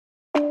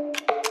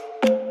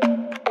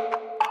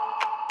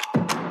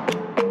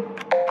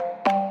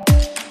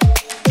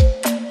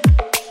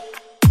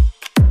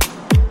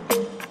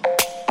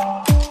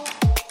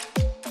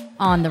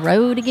on the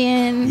road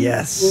again.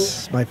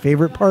 Yes, my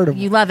favorite part of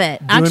You love it.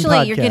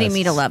 Actually, you're getting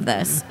me to love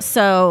this.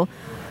 So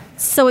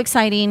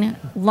exciting.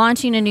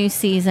 Launching a new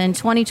season,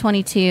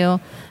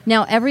 2022.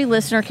 Now, every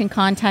listener can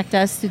contact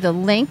us through the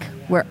link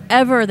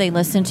wherever they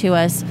listen to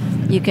us.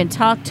 You can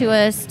talk to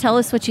us. Tell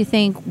us what you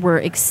think. We're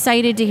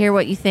excited to hear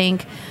what you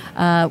think.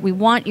 We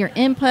want your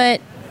input.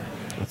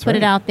 Put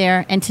it out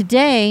there. And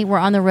today, we're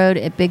on the road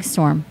at Big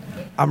Storm.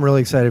 I'm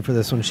really excited for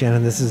this one,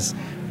 Shannon. This is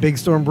Big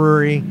Storm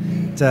Brewery.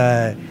 It's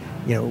a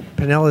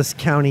Pinellas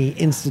County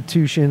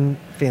institution.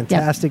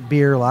 Fantastic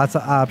beer, lots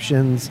of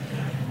options.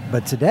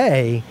 But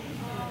today,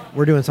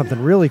 we're doing something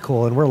really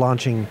cool, and we're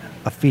launching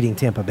a Feeding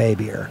Tampa Bay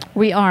beer.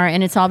 We are,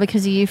 and it's all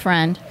because of you,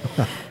 friend.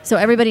 So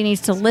everybody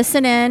needs to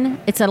listen in.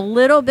 It's a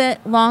little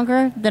bit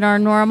longer than our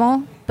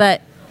normal,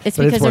 but it's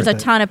because there's a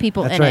ton of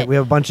people in it. That's right. We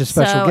have a bunch of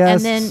special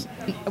guests. And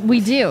then we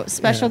do.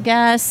 Special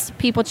guests,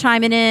 people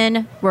chiming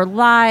in. We're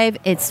live.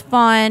 It's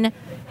fun.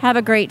 Have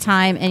a great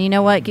time. And you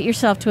know what? Get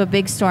yourself to a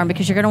Big Storm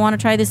because you're going to want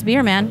to try this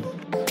beer, man.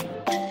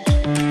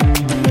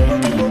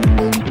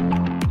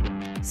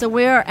 So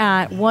we're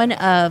at one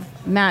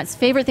of Matt's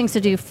favorite things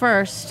to do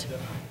first.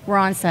 We're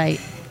on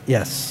site.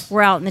 Yes.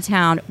 We're out in the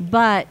town,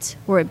 but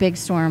we're at Big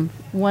Storm,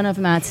 one of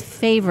Matt's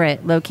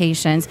favorite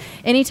locations.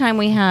 Anytime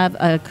we have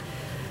a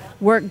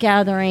work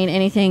gathering,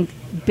 anything,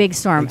 Big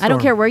Storm. I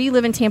don't care where you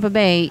live in Tampa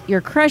Bay,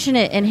 you're crushing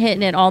it and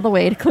hitting it all the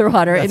way to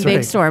Clearwater in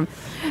Big Storm.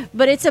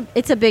 But it's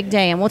a big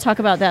day, and we'll talk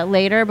about that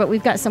later. But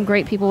we've got some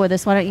great people with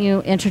us. Why don't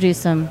you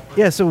introduce them?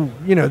 Yeah, so,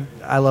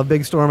 I love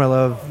Big Storm. I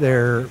love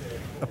their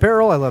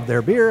apparel. I love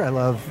their beer. I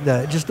love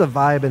just the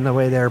vibe and the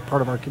way they're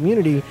part of our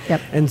community.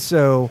 Yep. And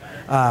so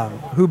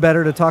who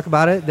better to talk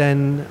about it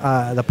than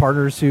the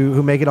partners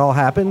who make it all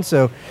happen.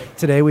 So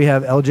today we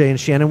have LJ and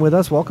Shannon with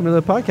us. Welcome to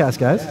the podcast,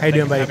 guys. How you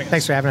doing, buddy?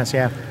 Thanks for having us.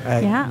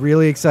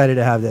 Really excited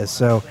to have this.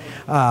 So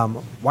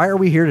why are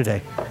we here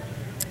today?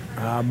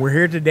 We're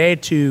here today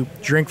to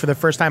drink for the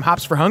first time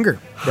Hops for Hunger,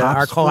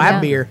 our collab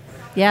beer.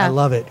 Yeah. I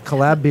love it.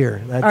 Collab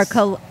beer. Our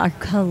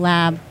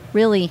collab.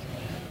 Really,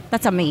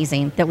 that's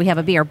amazing that we have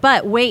a beer.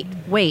 But wait.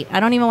 I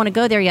don't even want to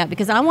go there yet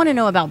because I want to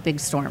know about Big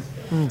Storm.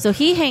 So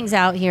he hangs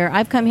out here.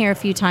 I've come here a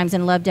few times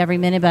and loved every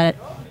minute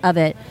of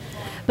it.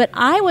 But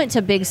I went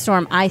to Big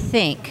Storm, I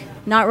think,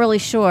 not really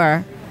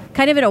sure,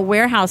 kind of in a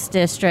warehouse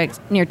district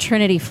near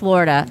Trinity,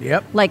 Florida.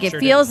 Yep. Like it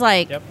feels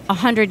like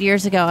 100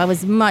 years ago. I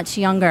was much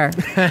younger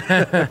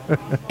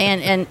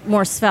and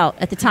more svelte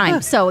at the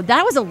time. So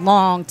that was a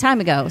long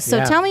time ago.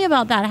 So tell me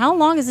about that. How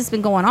long has this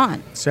been going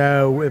on?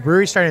 So the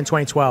brewery started in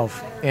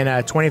 2012 in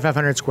a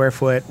 2,500 square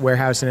foot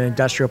warehouse in an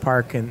industrial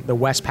park in the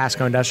West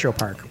Pasco Industrial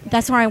Park.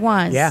 That's where I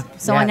was. Yeah.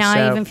 So now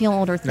I even feel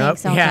older.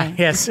 Thanks. Nope.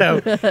 Yeah. So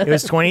it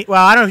was 20.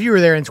 Well, I don't know if you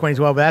were there in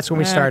 2012, but that's when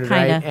we started,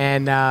 kinda. right?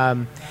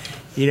 And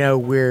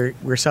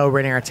we're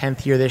celebrating our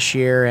 10th year this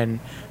year, and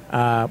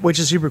which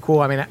is super cool.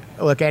 I mean,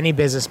 look, any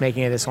business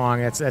making it this long,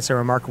 that's a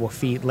remarkable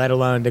feat, let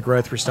alone the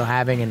growth we're still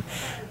having.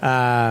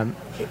 And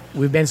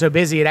we've been so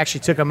busy, it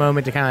actually took a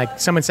moment to kind of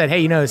someone said,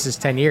 hey, this is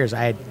 10 years.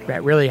 I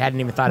really hadn't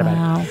even thought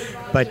about it.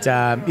 But,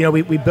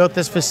 we built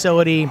this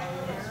facility,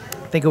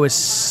 I think it was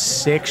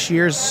 7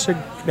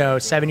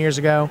 years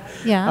ago.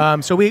 Yeah.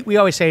 So we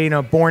always say,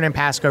 born in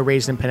Pasco,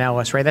 raised in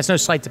Pinellas, right? That's no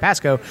slight to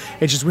Pasco.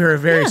 It's just we were a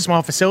very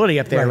small facility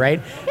up there,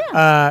 right?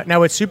 Yeah. Now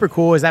what's super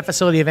cool is that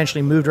facility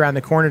eventually moved around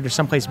the corner to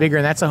someplace bigger,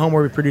 and that's the home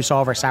where we produce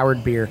all of our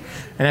soured beer.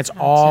 And that's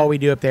all we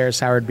do up there is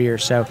soured beer.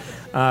 So,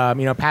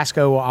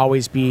 Pasco will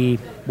always be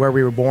where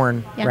we were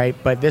born, right?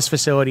 But this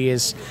facility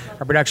is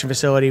our production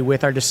facility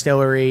with our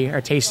distillery,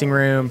 our tasting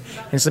room,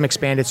 and some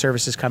expanded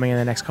services coming in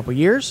the next couple of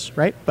years,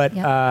 right? But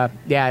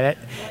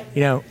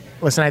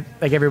listen,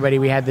 like everybody,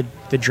 we had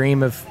the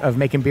dream of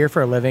making beer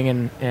for a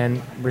living,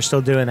 and we're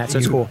still doing that, so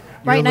it's cool.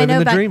 Right, and I I know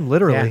the dream,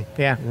 literally.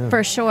 Yeah.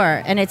 For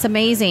sure, and it's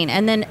amazing.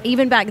 And then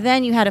even back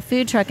then, you had a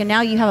food truck, and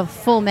now you have a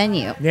full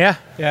menu. Yeah,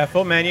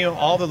 full menu,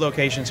 all the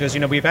locations, because,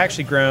 we've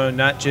actually grown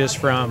not just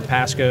from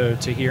Pasco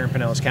to here in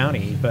Pinellas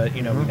County, but,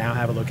 we now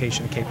have a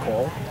location in Cape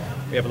Coral.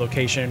 We have a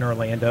location in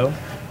Orlando.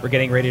 We're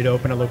getting ready to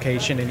open a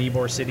location in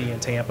Ybor City in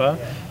Tampa.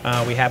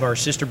 We have our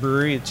sister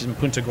brewery. It's in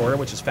Punta Gorda,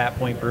 which is Fat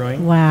Point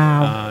Brewing.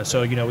 Wow.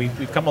 So,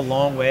 we've come a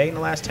long way in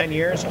the last 10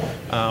 years.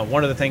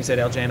 One of the things that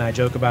LJ and I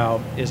joke about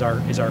is our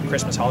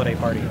Christmas holiday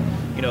party.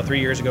 3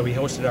 years ago, we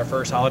hosted our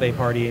first holiday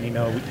party,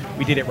 and,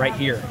 we did it right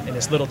here in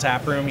this little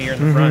tap room here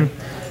in the front.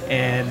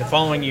 And the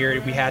following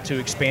year, we had to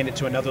expand it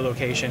to another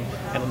location.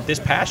 And this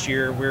past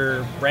year,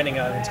 we're renting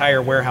an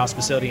entire warehouse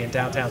facility in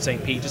downtown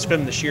St. Pete, just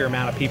from the sheer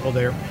amount of people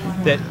there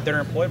that are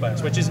employed by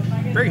us, which is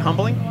very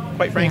humbling,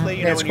 quite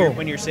frankly.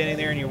 When you're sitting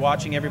there and you're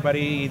watching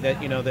everybody that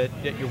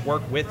that you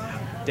work with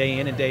day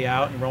in and day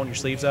out and rolling your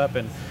sleeves up,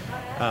 and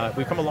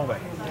we've come a long way.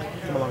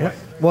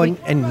 Well,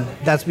 and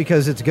that's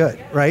because it's good,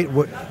 right?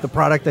 The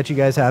product that you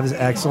guys have is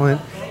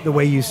excellent. The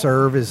way you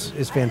serve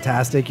is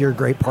fantastic. You're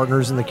great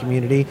partners in the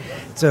community.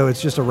 So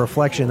it's just a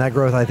reflection. That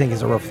growth, I think,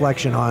 is a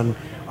reflection on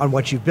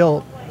what you've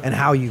built and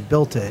how you've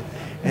built it.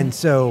 And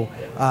so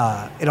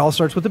it all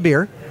starts with the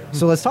beer.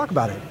 So let's talk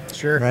about it.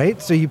 Sure.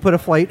 Right? So you put a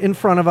flight in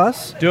front of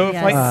us. Do a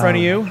flight in front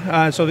of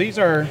you. So these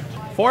are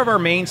 4 of our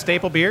main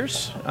staple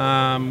beers.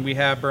 We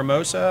have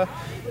Bermosa,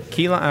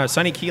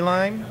 Sunny Key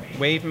Lime,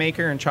 Wave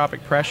Maker, and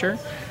Tropic Pressure.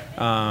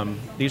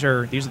 These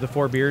are the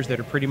 4 beers that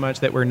are pretty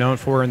much that we're known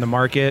for in the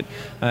market.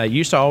 It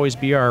used to always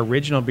be our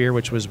original beer,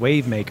 which was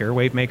Wave Maker.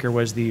 Wave Maker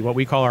was what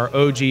we call our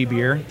OG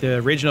beer, the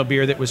original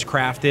beer that was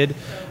crafted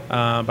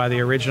by the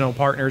original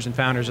partners and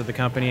founders of the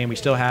company, and we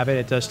still have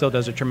it. It still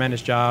does a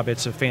tremendous job.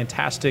 It's a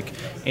fantastic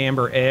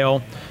amber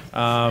ale.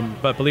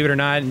 But believe it or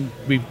not,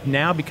 we've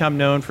now become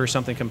known for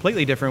something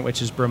completely different,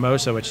 which is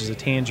Bermosa, which is a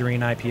tangerine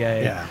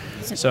IPA. Yeah.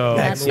 So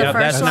that's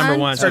number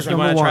one. So if you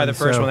want to try the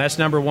first one, that's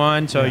number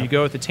one. So you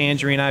go with the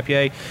tangerine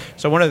IPA.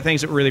 So one of the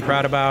things that we're really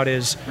proud about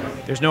is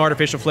there's no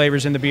artificial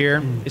flavors in the beer.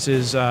 This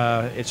is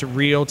it's a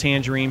real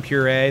tangerine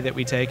puree that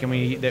we take and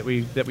we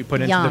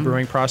put into the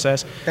brewing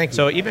process. Thank you.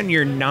 So even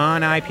your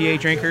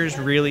non-IPA drinkers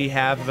really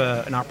have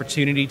an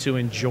opportunity to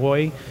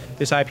enjoy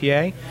this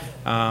IPA.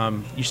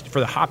 For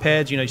the hop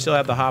heads, you still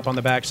have the hop on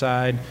the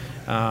backside.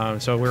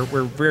 So we're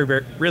very,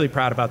 very, really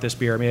proud about this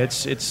beer. I mean,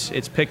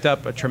 it's picked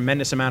up a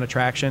tremendous amount of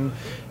traction.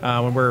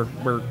 When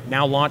we're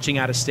now launching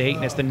out of state,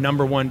 and it's the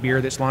number 1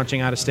 beer that's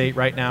launching out of state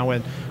right now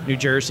in New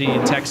Jersey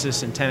and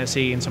Texas and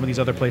Tennessee and some of these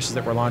other places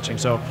that we're launching.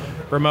 So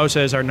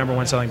Bermosa is our number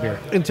 1 selling beer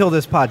until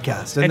this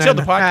podcast. Then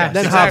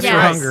Hops for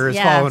Hunger is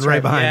following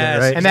right behind it,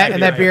 right? And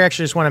that beer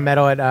actually just won a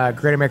medal at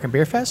Great American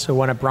Beer Fest. So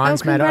won a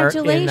bronze medal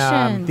in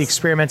the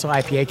experimental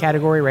IPA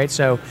category, right?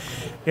 So,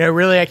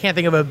 really, I can't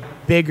think of a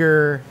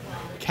bigger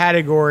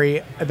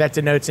category that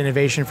denotes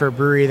innovation for a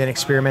brewery than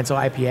experimental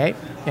IPA.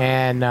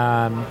 And,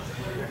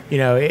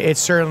 it's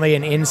certainly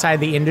an inside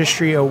the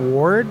industry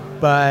award,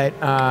 but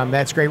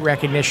that's great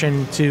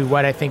recognition to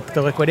what I think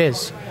the liquid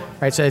is.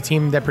 Right, so the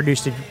team that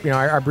produced it,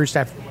 our brew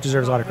staff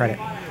deserves a lot of credit.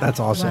 That's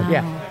awesome.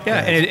 Wow. Yeah,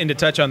 and to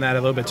touch on that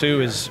a little bit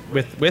too is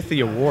with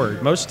the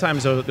award. Most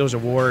times those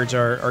awards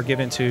are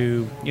given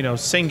to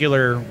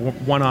singular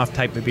one-off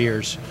type of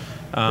beers.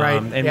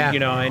 Right. And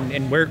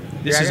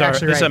this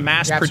is a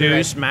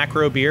mass-produced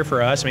macro beer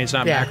for us. I mean, it's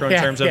not macro in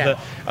terms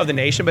of the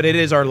nation, but it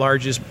is our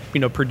largest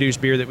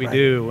produced beer that we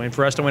do. And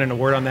for us to win an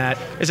award on that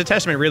is a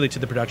testament really to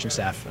the production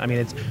staff. I mean,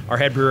 it's our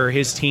head brewer,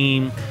 his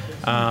team,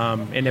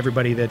 and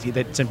everybody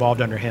that's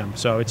involved under him.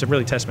 So it's a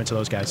really testament to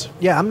those guys.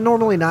 Yeah, I'm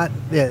normally not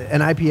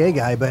an IPA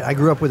guy, but I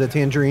grew up with a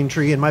tangerine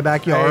tree in my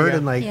backyard,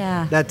 and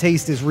that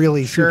taste is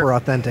really super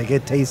authentic.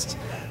 It tastes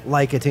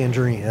like a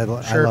tangerine. I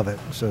love it.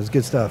 So it's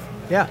good stuff.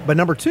 Yeah. But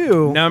number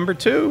two,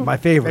 my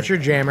favorite. That's your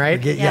jam,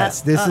 right?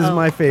 Yes, this is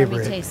my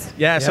favorite.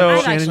 Yeah, so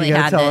I've Shannon, actually you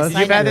gotta had tell this. us.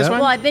 You've had this one?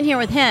 Well, I've been here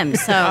with him,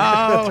 so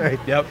That's right.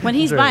 Yep. when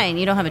he's That's right. buying,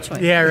 you don't have a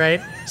choice. Yeah,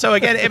 right. So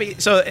again,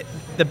 so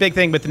the big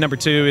thing with the number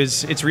 2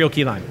 is it's real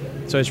key lime.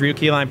 So it's real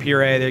key lime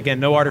puree. Again,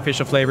 no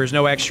artificial flavors,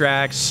 no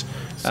extracts,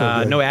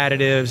 no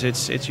additives.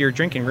 It's you're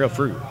drinking real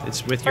fruit.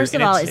 It's with First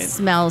of all, it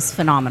smells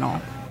phenomenal.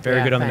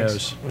 Very good on thanks. the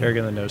nose. Very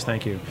good on the nose.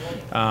 Thank you.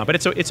 But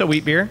it's a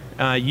wheat beer.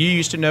 You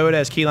used to know it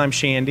as Key Lime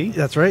Shandy.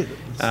 That's right.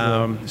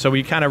 So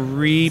we kind of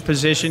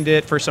repositioned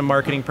it for some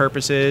marketing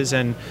purposes,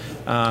 and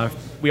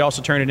we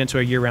also turned it into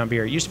a year-round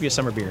beer. It used to be a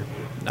summer beer.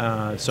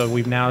 So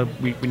we now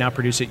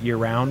produce it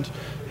year-round.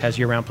 Has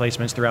year-round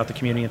placements throughout the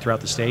community and throughout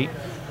the state.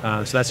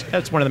 So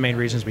that's one of the main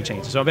reasons we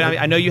changed it. So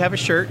I know you have a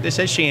shirt that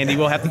says Shandy.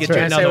 We'll have to get you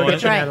another one.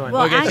 Right.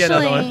 Well,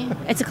 actually,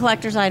 it's a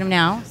collector's item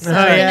now. So,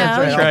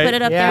 that's you right. put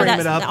it up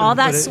there. All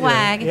that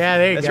swag. Yeah,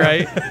 there you That's go.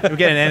 right. We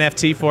get an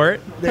NFT for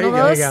it. Put a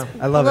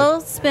I love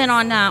little spin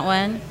on that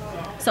one.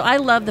 So I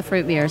love the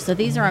fruit beers. So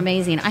these are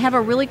amazing. I have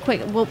a really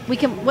quick. Well,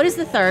 what is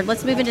the third?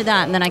 Let's move into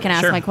that, and then I can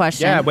ask my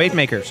question. Yeah, Wave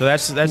Maker. So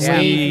that's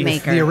Wave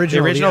Maker. the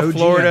original OG,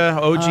 Florida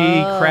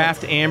OG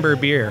craft amber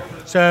beer.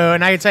 So,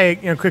 and I can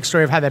tell you a quick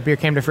story of how that beer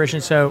came to fruition.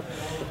 So,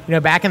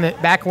 back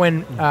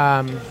when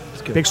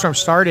Big Storm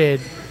started,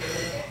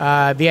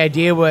 the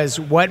idea was,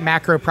 what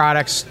macro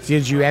products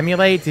did you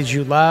emulate? Did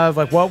you love?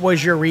 Like, what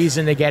was your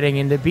reason to getting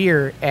into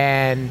beer?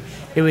 And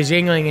it was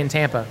Yuengling in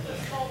Tampa.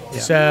 Yeah.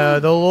 So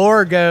the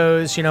lore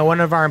goes, one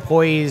of our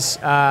employees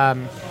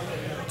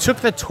took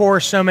the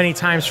tour so many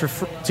times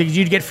to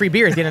get free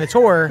beer at the end of the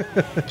tour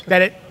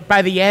that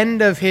by the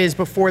end of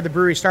before the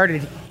brewery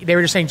started, they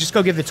were just saying, just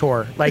go give the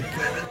tour. Like,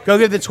 go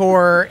give the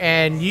tour,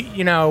 and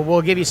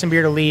we'll give you some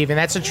beer to leave. And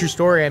that's a true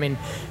story. I mean,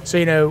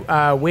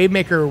 so Wave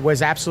Maker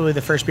was absolutely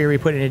the first beer we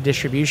put into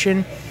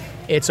distribution.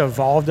 It's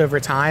evolved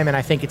over time, and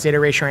I think its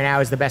iteration right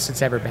now is the best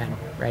it's ever been.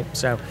 Right,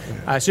 so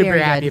super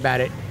happy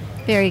about it.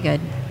 Very good.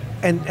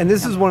 And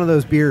this is one of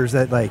those beers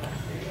that, like,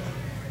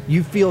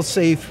 you feel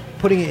safe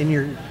putting it in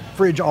your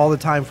fridge all the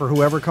time for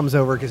whoever comes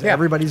over, because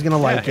everybody's going to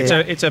like it.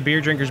 It's a beer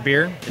drinker's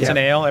beer. It's an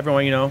ale.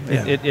 Everyone,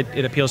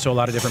 it appeals to a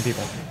lot of different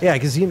people. Yeah,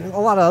 because a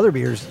lot of other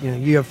beers,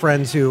 you have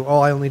friends who,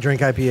 I only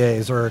drink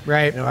IPAs, or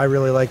right. I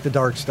really like the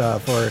dark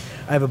stuff, or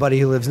I have a buddy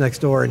who lives next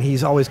door, and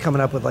he's always coming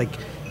up with, like,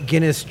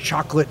 Guinness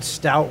chocolate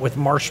stout with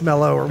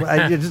marshmallow, or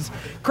just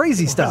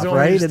crazy stuff,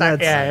 right? We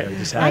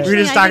were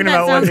just talking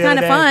about one. Sounds kind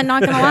of fun.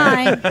 Not gonna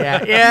lie.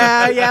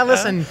 yeah.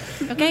 Listen,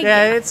 okay.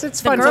 Yeah,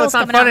 it's fun until it's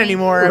not fun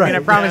anymore. Right. I mean, I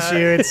promise you,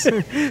 it's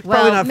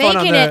probably not fun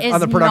on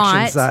the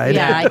production side.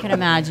 Yeah, I can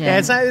imagine. Yeah,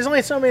 it's not, there's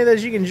only so many of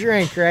those you can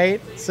drink,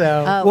 right?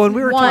 So well, and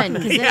we were one,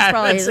 talking.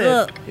 That's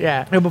it.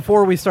 Yeah. And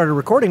before we started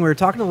recording, we were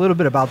talking a little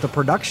bit about the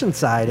production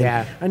side.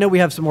 And I know we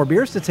have some more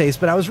beers to taste,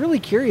 but I was really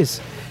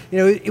curious.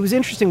 It was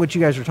interesting what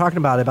you guys were talking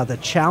about the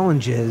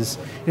challenges.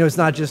 It's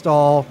not just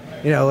all,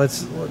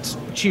 let's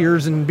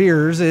cheers and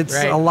beers. It's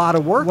a lot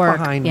of work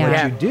behind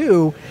what you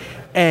do.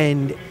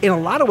 And in a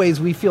lot of ways,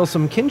 we feel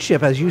some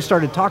kinship as you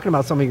started talking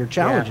about some of your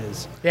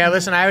challenges. Yeah,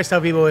 listen, I always tell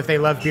people if they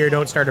love beer,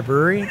 don't start a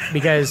brewery,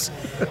 because,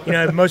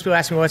 most people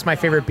ask me what's my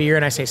favorite beer,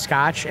 and I say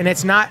Scotch. And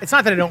it's not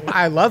that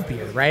I love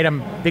beer, right? I'm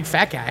a big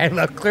fat guy.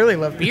 I clearly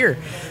love beer.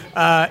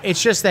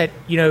 It's just that,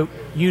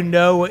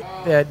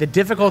 the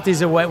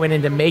difficulties of what went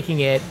into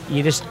making it,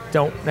 you just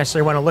don't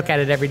necessarily want to look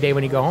at it every day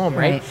when you go home,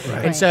 right?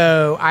 And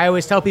so I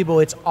always tell people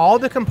it's all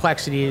the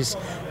complexities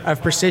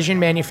of precision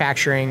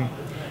manufacturing,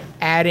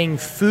 adding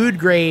food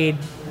grade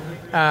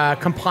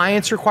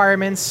compliance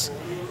requirements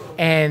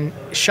and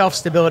shelf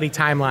stability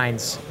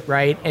timelines,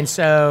 right? And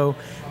so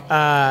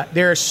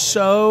there are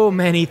so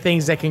many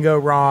things that can go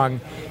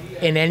wrong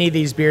in any of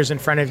these beers in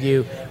front of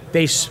you.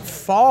 They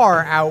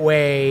far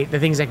outweigh the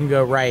things that can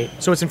go right.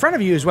 So what's in front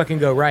of you is what can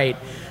go right,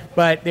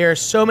 but there are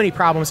so many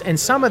problems, and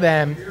some of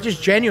them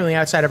just genuinely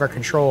outside of our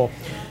control.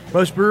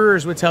 Most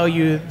brewers would tell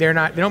you they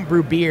don't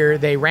brew beer,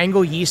 they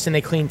wrangle yeast and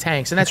they clean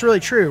tanks. And that's really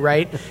true,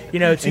 right?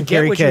 To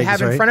get what you have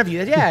in front of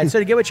you. Yeah, so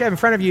to get what you have in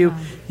front of you,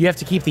 you have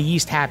to keep the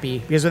yeast happy,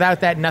 because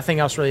without that, nothing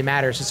else really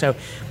matters. And so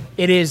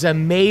it is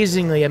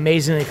amazingly,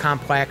 amazingly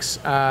complex.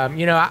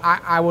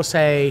 I will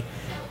say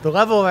the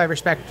level of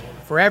respect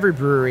for every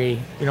brewery,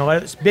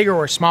 whether it's bigger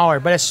or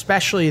smaller, but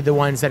especially the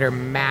ones that are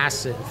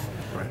massive,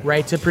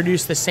 right? To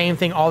produce the same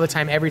thing all the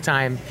time, every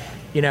time,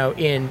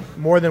 in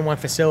more than one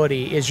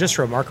facility is just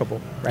remarkable,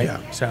 right?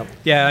 Yeah. So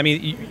I mean,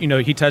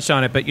 he touched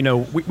on it, but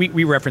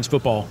we reference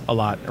football a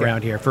lot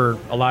around here for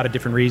a lot of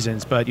different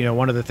reasons. But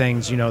one of the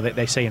things that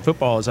they say in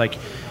football is like,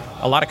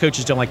 a lot of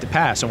coaches don't like to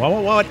pass. And why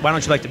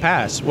don't you like to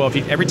pass? Well,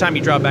 every time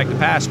you drop back to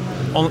pass,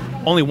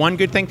 only one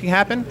good thing can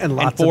happen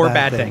and four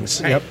bad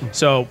things. Yep.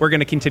 So we're going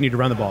to continue to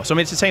run the ball. So I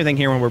mean, it's the same thing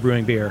here when we're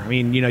brewing beer. I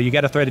mean, you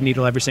got to thread a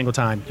needle every single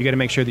time. You got to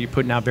make sure that you're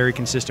putting out very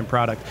consistent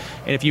product.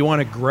 And if you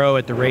want to grow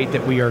at the rate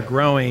that we are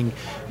growing,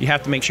 you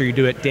have to make sure you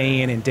do it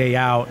day in and day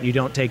out. You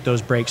don't take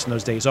those breaks and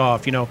those days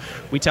off.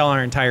 We tell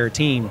our entire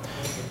team,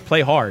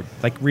 play hard,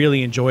 like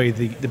really enjoy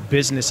the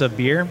business of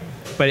beer,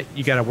 but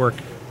you got to work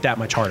that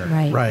much harder.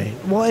 Right.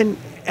 Well, and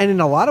in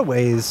a lot of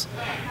ways,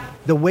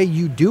 the way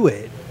you do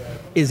it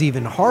is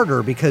even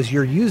harder because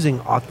you're using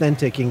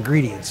authentic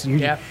ingredients.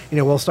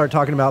 We'll start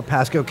talking about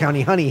Pasco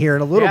County honey here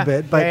in a little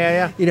bit,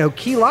 but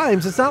key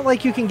limes, it's not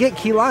like you can get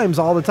key limes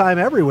all the time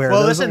everywhere.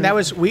 Well, listen,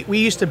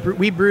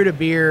 we brewed a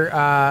beer.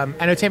 I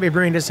know Tampa Bay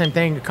Brewing does the same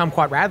thing,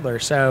 Kumquat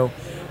Radler. So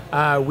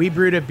we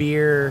brewed a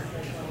beer,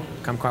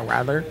 Kumquat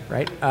Radler,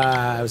 right?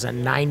 It was a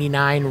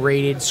 99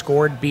 rated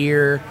scored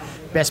beer.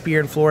 Best beer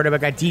in Florida, but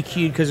got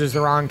DQ'd because it was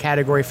the wrong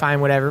category. Fine,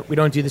 whatever. We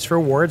don't do this for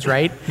awards,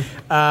 right?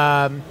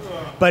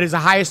 But it's the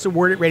highest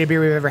awarded rated beer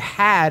we've ever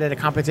had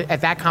at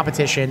that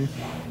competition.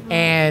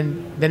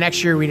 And the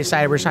next year we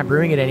decided we're just not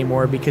brewing it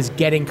anymore because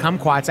getting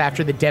kumquats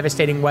after the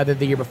devastating weather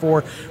the year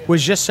before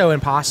was just so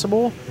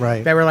impossible.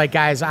 Right. That we're like,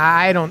 guys,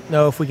 I don't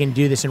know if we can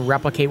do this and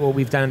replicate what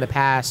we've done in the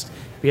past.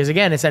 Because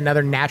again, it's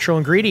another natural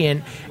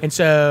ingredient. And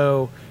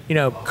so,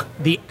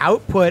 the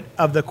output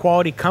of the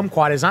quality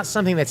kumquat is not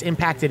something that's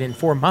impacted in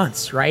 4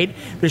 months, right?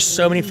 There's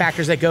so many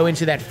factors that go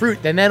into that fruit.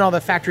 And then all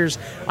the factors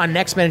on an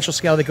exponential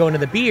scale that go into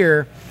the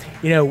beer,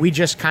 we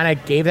just kind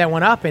of gave that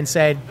one up and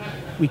said,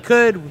 we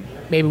could,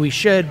 maybe we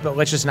should, but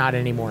let's just not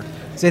anymore.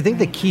 So I think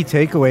the key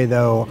takeaway,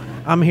 though,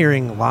 I'm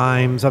hearing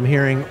limes, I'm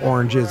hearing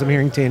oranges, I'm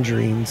hearing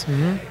tangerines.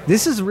 Mm-hmm.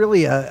 This is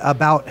really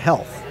about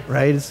health,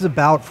 right? This is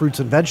about fruits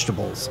and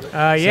vegetables.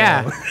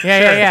 Yeah.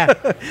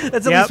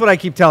 That's at least what I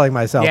keep telling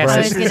myself, yes, right?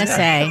 I was going to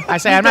say.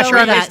 I'm not sure.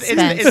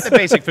 It's the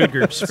basic food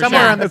groups.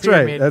 Somewhere on the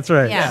pyramid. That's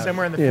right. Yeah.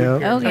 Somewhere in the food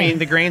pyramid. Okay. I mean,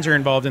 the grains are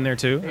involved in there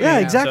too. Yeah,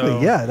 exactly.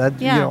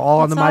 So, all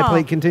on the My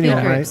Plate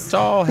continuum, right? It's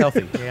all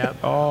healthy.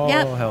 All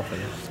healthy.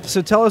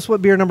 So tell us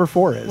what beer number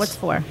 4 is. What's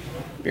 4?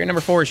 Beer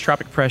number 4 is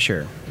Tropic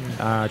Pressure.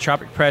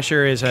 Tropic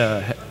Pressure is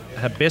a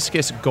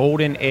hibiscus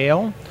golden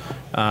ale.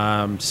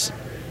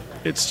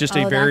 It's just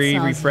a very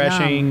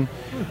refreshing,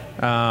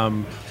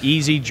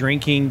 easy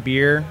drinking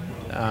beer.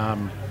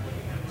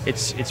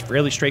 It's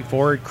really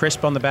straightforward,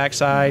 crisp on the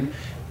backside.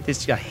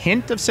 It's a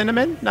hint of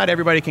cinnamon. Not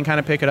everybody can kind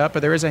of pick it up,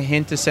 but there is a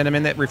hint of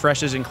cinnamon that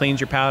refreshes and cleans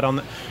your palate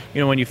on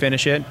when you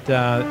finish it.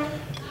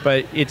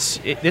 But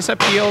this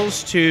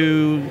appeals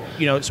to,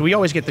 so we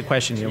always get the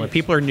questions, when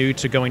people are new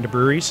to going to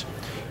breweries,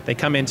 they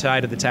come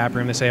inside of the tap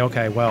room, they say,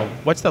 okay, well,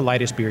 what's the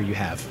lightest beer you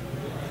have?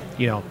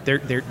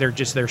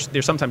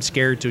 they're sometimes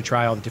scared to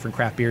try all the different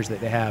craft beers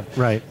that they have.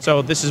 Right.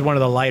 So this is one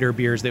of the lighter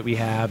beers that we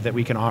have that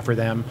we can offer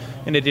them,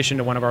 in addition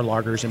to one of our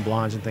lagers and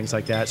blondes and things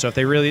like that. So if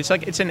they really,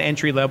 it's an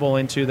entry level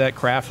into that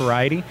craft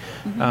variety,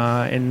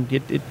 and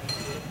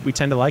we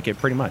tend to like it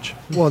pretty much.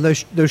 Well,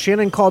 though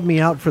Shannon called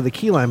me out for the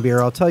key lime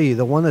beer, I'll tell you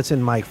the one that's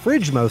in my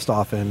fridge most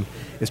often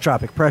is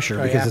Tropic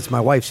Pressure because it's my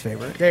wife's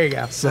favorite. There you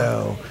go.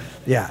 So,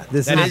 yeah,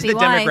 that is the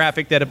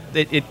demographic that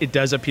it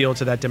does appeal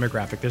to that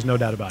demographic. There's no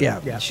doubt about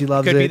it. Yeah, she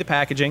loves it. Could be the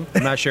packaging.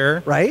 I'm not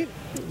sure. Right?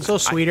 It's a little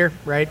sweeter,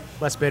 right?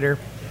 Less bitter.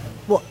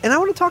 Well, and I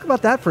want to talk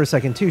about that for a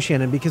second too,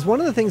 Shannon, because one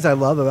of the things I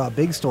love about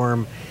Big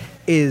Storm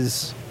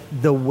is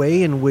the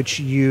way in which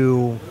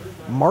you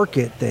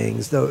market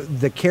things,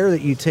 the care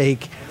that you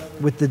take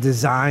with the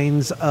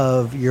designs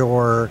of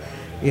your,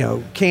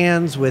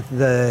 cans, with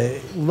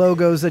the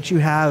logos that you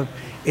have.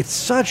 It's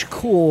such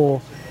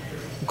cool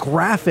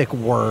graphic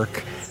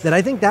work that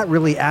I think that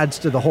really adds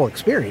to the whole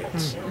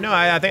experience. No,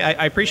 I think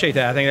I appreciate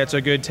that. I think that's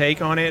a good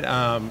take on it.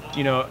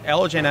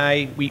 LJ and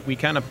I, we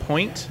kind of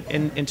point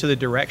into the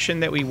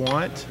direction that we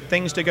want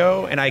things to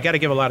go, and I got to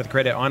give a lot of the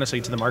credit,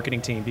 honestly, to the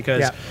marketing team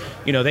because,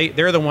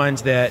 they're the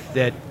ones that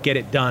get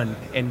it done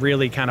and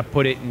really kind of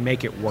put it and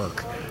make it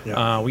work. Yeah.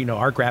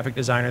 Our graphic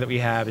designer that we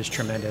have is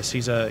tremendous.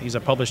 He's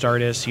a published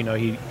artist. He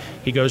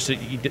does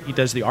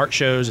the art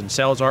shows and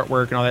sells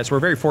artwork and all that. So we're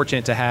very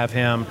fortunate to have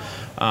him,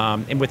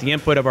 and with the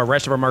input of our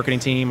rest of our marketing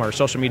team, our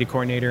social media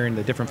coordinator, and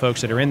the different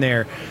folks that are in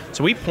there.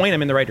 So we point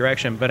them in the right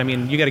direction. But I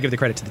mean, you got to give the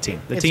credit to the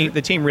team.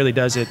 The team really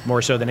does it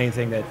more so than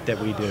anything that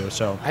we do.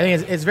 So I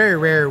think it's very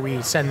rare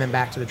we send them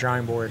back to the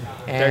drawing board.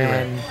 Very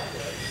rare.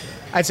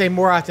 I'd say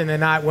more often than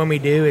not, when we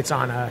do, it's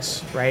on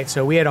us, right?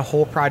 So we had a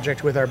whole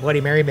project with our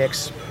Bloody Mary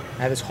mix.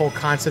 I had this whole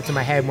concept in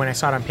my head. When I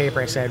saw it on paper,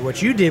 I said,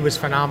 what you did was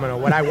phenomenal.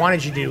 What I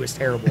wanted you to do was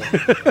terrible.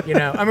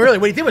 Really,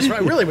 what he did was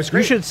great.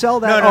 You should sell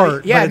that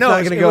art. Yeah, but it's not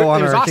going to go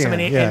on it was our awesome. can.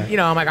 And,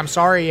 I'm like, I'm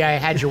sorry I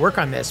had your work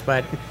on this,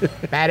 but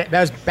that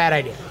was bad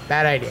idea,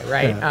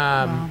 right?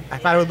 Yeah. I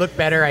thought it would look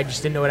better. I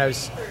just didn't know what I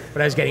was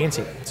getting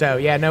into. So,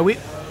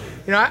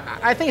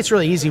 I think it's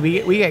really easy.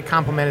 We get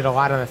complimented a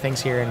lot on the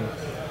things here, and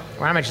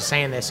why am I just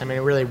saying this? I mean,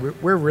 really,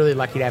 we're really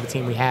lucky to have the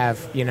team we have,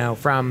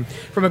 from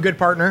a good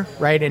partner,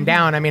 right, and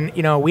down. I mean,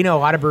 we know a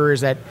lot of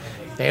brewers that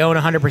they own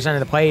 100% of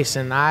the place,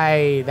 and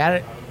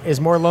that is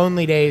more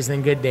lonely days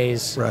than good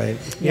days. Right.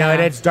 At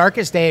its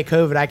darkest day at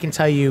COVID, I can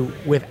tell you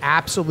with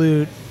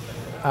absolute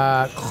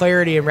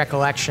clarity and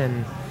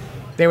recollection,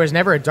 there was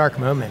never a dark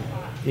moment.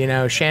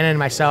 Shannon,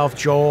 myself,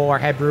 Joel, our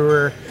head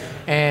brewer,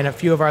 and a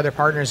few of our other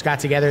partners got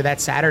together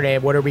that Saturday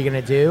of what are we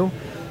going to do,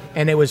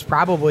 and it was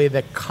probably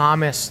the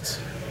calmest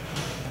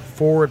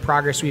forward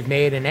progress we've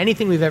made in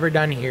anything we've ever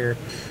done here,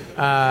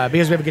 because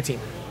we have a good team,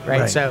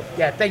 right? So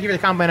thank you for the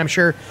compliment.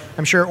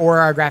 I'm sure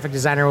Aura, our graphic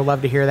designer, will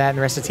love to hear that, and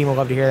the rest of the team will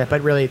love to hear that.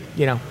 But really,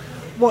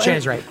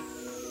 Shannon's right.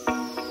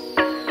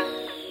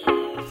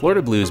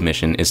 Florida Blue's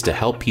mission is to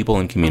help people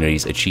and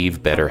communities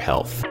achieve better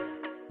health.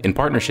 In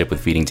partnership with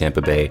Feeding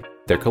Tampa Bay,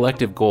 their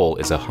collective goal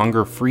is a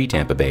hunger-free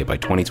Tampa Bay by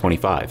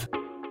 2025.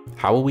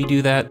 How will we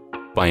do that?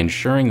 By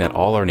ensuring that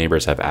all our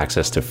neighbors have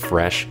access to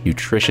fresh,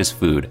 nutritious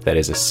food that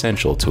is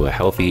essential to a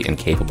healthy and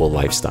capable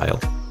lifestyle.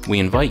 We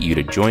invite you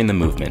to join the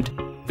movement.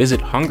 Visit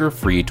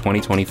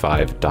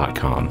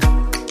hungerfree2025.com.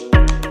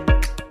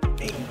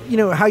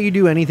 How you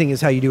do anything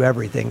is how you do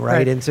everything,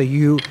 right? And so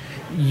you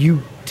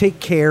take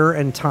care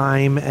and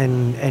time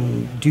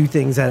and do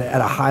things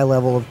at a high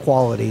level of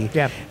quality.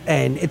 Yeah.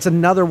 And it's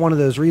another one of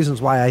those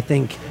reasons why I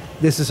think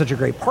this is such a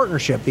great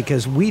partnership,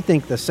 because we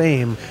think the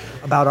same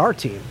about our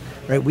team.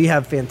 Right, we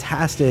have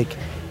fantastic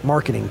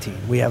marketing team.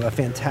 We have a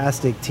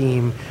fantastic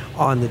team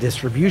on the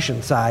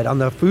distribution side, on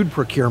the food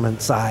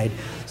procurement side.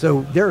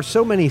 So there are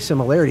so many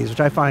similarities,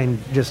 which I find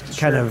just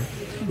kind of,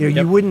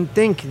 you wouldn't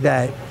think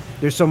that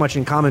there's so much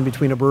in common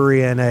between a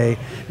brewery and a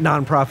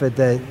nonprofit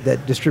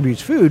that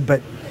distributes food,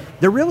 but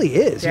there really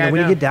is. When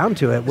you get down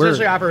to it,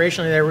 especially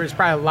operationally, there was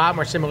probably a lot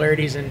more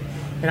similarities in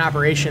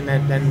operation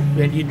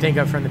than you'd think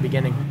of from the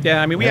beginning.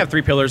 Yeah, I mean, we have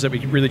three pillars that we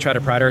really try to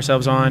pride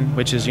ourselves on,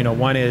 which is,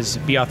 one is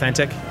be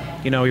authentic.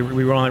 We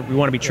want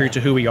to be true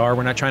to who we are.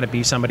 We're not trying to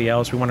be somebody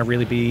else. We want to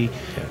really be,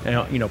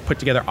 put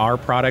together our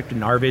product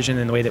and our vision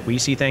and the way that we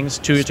see things.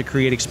 Two is to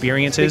create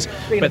experiences.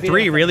 But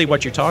three, really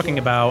what you're talking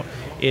about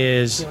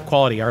is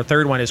quality. Our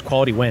third one is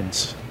quality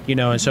wins.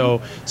 And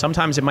so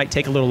sometimes it might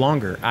take a little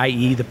longer,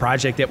 i.e. the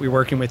project that we're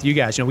working with you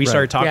guys. We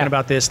started talking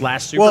about this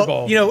last Super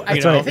Bowl.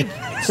 I think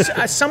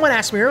someone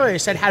asked me earlier,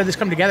 said, how did this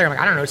come together? I'm like,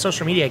 I don't know,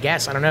 social media, I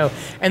guess. I don't know.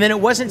 And then it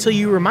wasn't until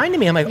you reminded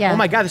me, I'm like, oh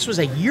my God, this was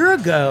a year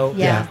ago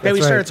that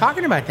we started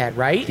talking about that,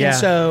 right? Yeah. And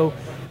so,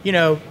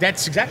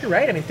 that's exactly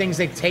right. I mean, things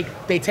they take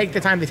the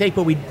time they take,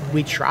 but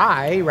we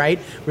try, right?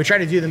 We try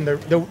to do them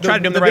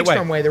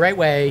the right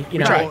way.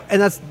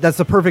 And that's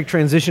the perfect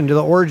transition to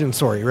the origin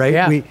story,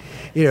 right?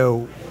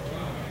 Yeah.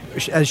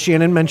 As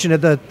Shannon mentioned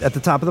at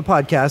the top of the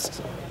podcast,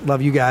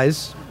 love you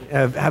guys.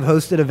 Have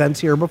hosted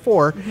events here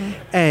before,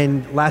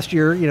 and last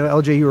year,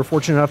 LJ, you were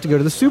fortunate enough to go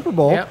to the Super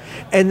Bowl,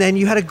 and then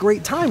you had a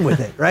great time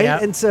with it, right?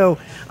 And so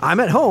I'm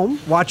at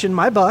home watching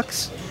my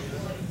Bucks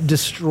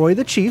destroy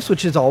the Chiefs,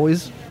 which is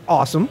always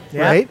awesome,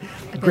 Yeah. right?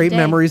 Great day.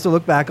 memories to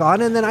look back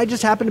on. And then I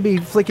just happened to be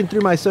flicking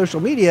through my social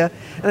media,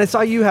 and I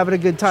saw you having a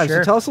good time.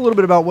 Sure. So tell us a little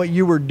bit about what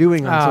you were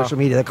doing on social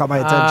media that caught my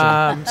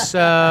attention.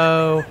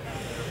 So,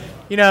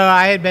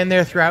 I had been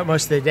there throughout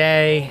most of the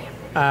day,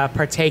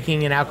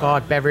 partaking in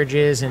alcoholic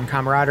beverages and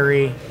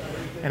camaraderie.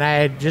 And I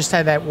had just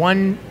had that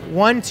one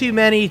too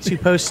many to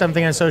post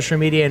something on social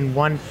media, and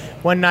one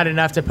not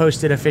enough to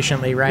post it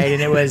efficiently, right?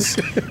 And it was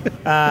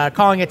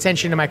calling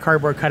attention to my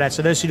cardboard cutout.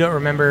 So those who don't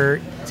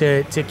remember,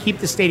 to keep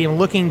the stadium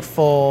looking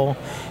full,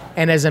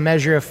 and as a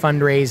measure of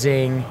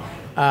fundraising,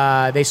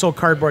 they sold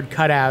cardboard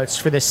cutouts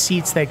for the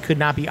seats that could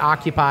not be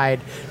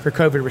occupied for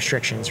COVID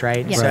restrictions,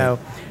 right? Yeah. So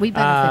We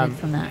benefited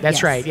from that. That's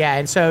yes. right, yeah.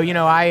 And so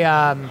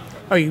I.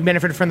 Oh, you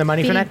benefited from the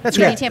money from that? That's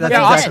Feeding great. Tampa Yeah,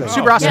 Bay that's did.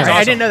 exactly. Super awesome. Yes.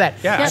 I didn't know that.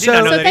 Yeah, I Yes. did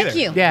not know So that thank either.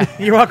 you. Yeah,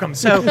 you're welcome.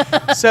 So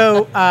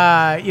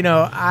I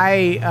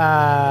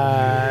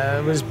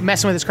was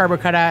messing with this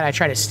cardboard cutout. I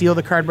tried to steal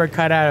the cardboard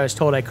cutout. I was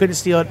told I couldn't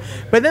steal it.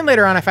 But then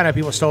later on, I found out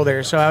people stole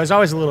theirs. So I was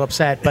always a little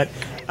upset. But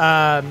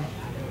I'm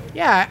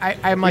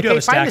like, do have hey,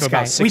 a stack find of this guy.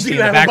 about 60 in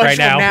have the back a bunch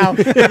right of now.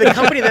 them now. The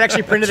company that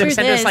actually printed them Truth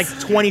sent us is- like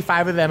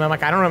 25 of them. I'm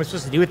like, I don't know what I'm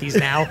supposed to do with these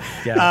now.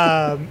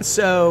 Yeah.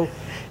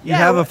 You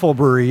have a full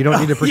brewery. You don't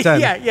need to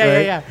pretend. right?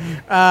 Yeah.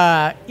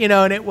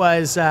 And it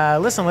was,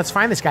 listen, let's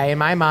find this guy. In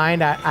my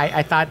mind,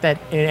 I thought that,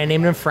 and I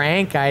named him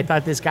Frank. I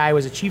thought this guy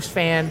was a Chiefs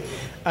fan,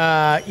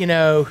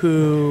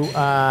 who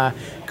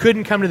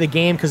couldn't come to the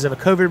game because of a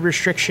COVID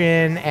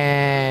restriction,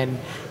 and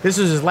this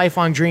was his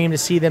lifelong dream to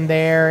see them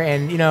there.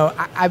 And,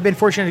 I've been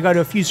fortunate to go to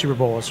a few Super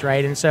Bowls,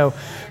 right? And so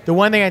the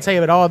one thing I tell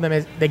you about all of them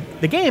is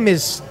the game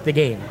is the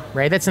game,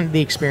 right? That's the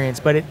experience.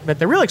 But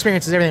the real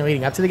experience is everything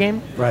leading up to the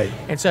game. Right.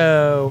 And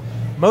so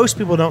most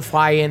people don't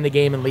fly in the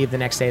game and leave the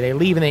next day. They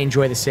leave and they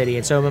enjoy the city.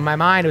 And so in my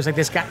mind, it was like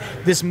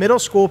this middle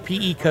school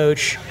PE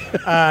coach,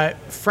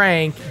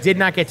 Frank, did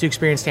not get to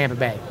experience Tampa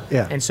Bay.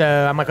 Yeah. And so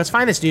I'm like, let's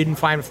find this dude and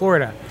fly him to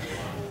Florida.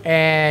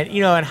 And,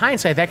 in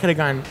hindsight, that could have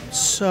gone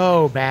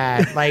so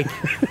bad. Like,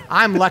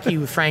 I'm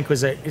lucky Frank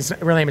his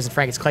real name isn't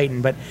Frank, it's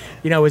Clayton, but,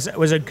 was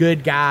a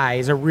good guy.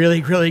 He's a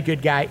really, really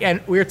good guy.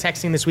 And we were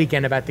texting this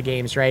weekend about the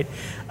games, right?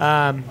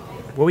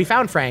 Well, we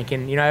found Frank,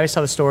 and, I always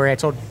tell the story. I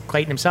told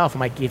Clayton himself, I'm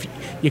like, if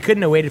you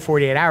couldn't have waited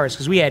 48 hours,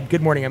 because we had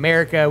Good Morning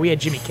America, we had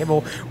Jimmy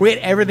Kimmel, we had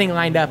everything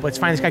lined up. Let's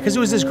find this guy, because it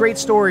was this great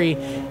story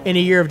in a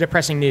year of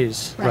depressing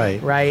news.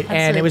 Right. Right?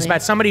 And it was Absolutely.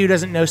 about somebody who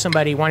doesn't know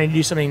somebody wanting to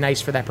do something nice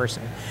for that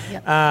person.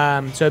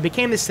 Yep. So it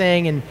became this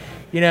thing, and,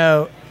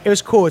 it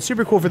was cool. It's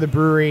super cool for the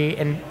brewery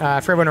and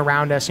for everyone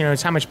around us.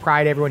 It's how much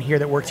pride everyone here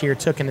that worked here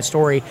took in the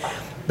story.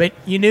 But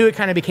you knew it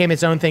kind of became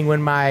its own thing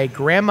when my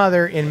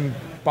grandmother in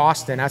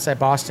Boston, outside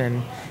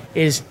Boston,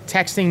 is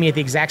texting me at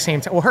the exact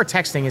same time. Well, her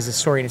texting is a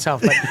story in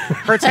itself, but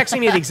her texting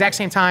me at the exact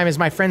same time as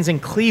my friends in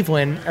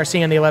Cleveland are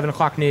seeing on the 11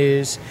 o'clock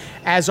news,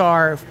 as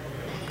our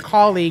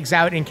colleagues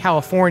out in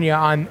California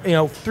on,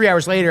 3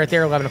 hours later at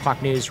their 11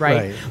 o'clock news,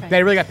 right? Right. That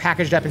really got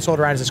packaged up and sold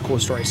around as this cool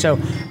story. So,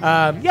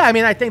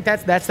 I think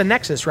that's the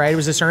nexus, right? It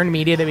was this earned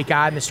media that we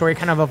got, and the story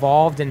kind of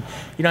evolved. And,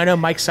 I know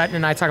Mike Sutton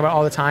and I talk about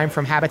all the time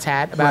from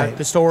Habitat about Right.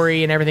 the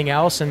story and everything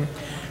else, and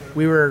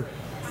we were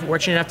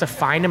fortunate enough to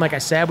find him. Like I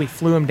said, we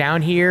flew him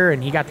down here,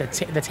 and he got the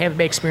Tampa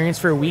Bay experience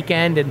for a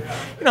weekend. And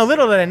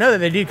little did I know that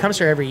the dude comes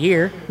here every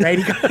year, right?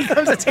 He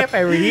comes to Tampa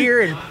every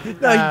year, and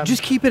No,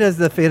 just keep it as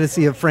the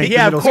fantasy of Frank.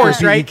 Yeah, the of middle course,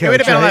 school PE right? coach, It would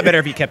have been a right? lot better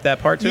if you kept that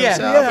part to Yeah.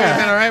 himself. Yeah. Would have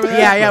been all right with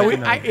that.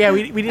 yeah, But,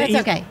 we didn't.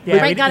 That's okay. Yeah,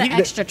 Frank got an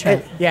extra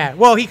trip. Yeah,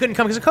 well, he couldn't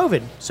come because of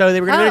COVID, so they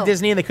were going to go Oh. to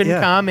Disney and they couldn't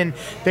Yeah. come, and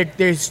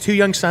there's two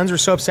young sons were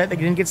so upset they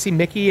didn't get to see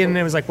Mickey, and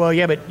it was like, well,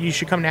 yeah, but you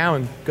should come now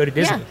and go to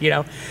Disney.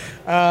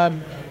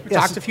 We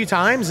talked a few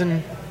times,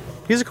 and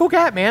he's a cool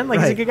cat, man. Like,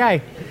 he's a Right. good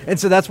guy. And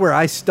so that's where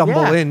I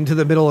stumble Yeah. into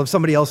the middle of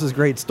somebody else's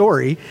great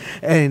story.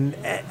 And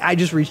I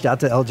just reached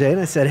out to LJ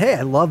and I said, hey,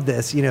 I love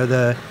this.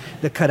 The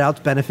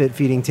cutouts benefit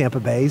Feeding Tampa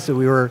Bay. So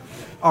we were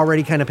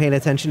already kind of paying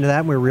attention to that,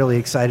 and we were really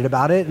excited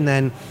about it. And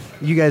then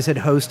you guys had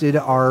hosted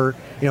our,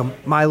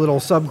 my little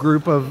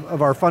subgroup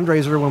of our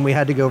fundraiser when we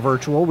had to go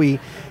virtual. We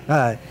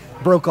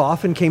broke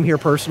off and came here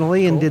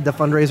personally and did the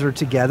fundraiser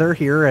together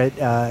here at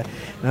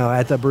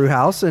the brew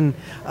house. And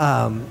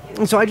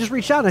so I just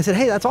reached out and I said,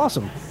 hey, that's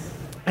awesome.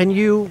 And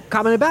you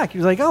commented back. You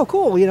was like, oh,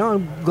 cool.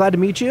 I'm glad to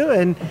meet you.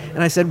 And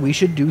I said, we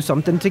should do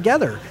something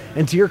together.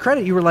 And to your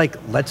credit, you were like,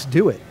 let's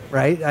do it.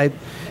 Right. I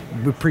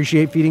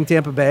appreciate Feeding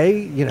Tampa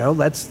Bay.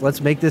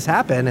 Let's make this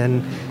happen.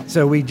 And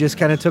so we just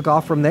kind of took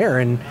off from there.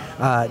 And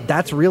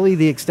that's really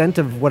the extent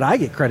of what I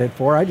get credit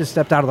for. I just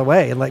stepped out of the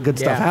way and let good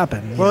stuff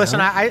happen. Well, listen,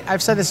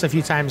 I've said this a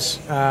few times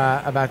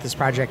about this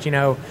project.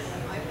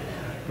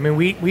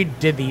 We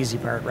did the easy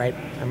part, right?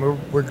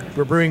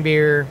 We're brewing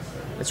beer.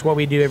 It's what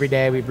we do every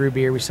day. We brew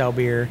beer. We sell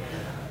beer.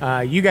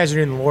 You guys are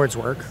doing the Lord's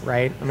work,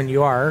 right?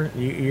 You are.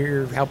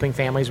 You're helping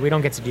families. We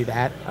don't get to do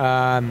that.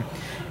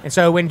 And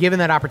so when given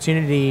that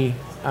opportunity,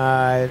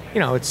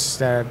 it's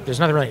there's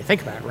nothing really to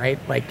think about, right?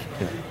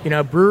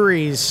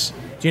 Breweries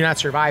do not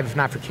survive if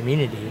not for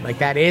community. Like,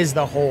 that is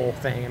the whole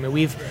thing.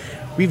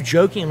 We've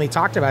jokingly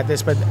talked about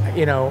this, but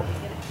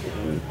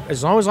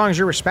as long as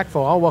you're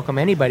respectful, I'll welcome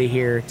anybody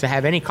here to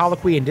have any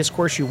colloquy and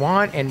discourse you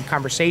want and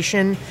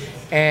conversation,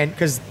 and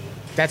because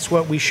that's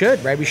what we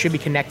should, right? We should be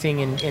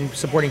connecting and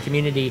supporting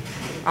community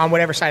on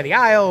whatever side of the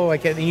aisle.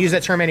 Like, you use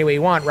that term any way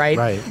you want, right?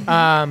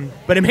 Right.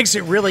 But it makes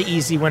it really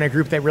easy when a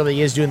group that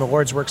really is doing the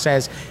Lord's work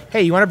says,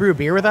 "Hey, you want to brew a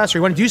beer with us, or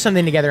you want to do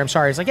something together?" I'm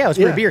sorry. It's like, "Yeah, let's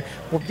brew a beer."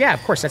 Well, yeah,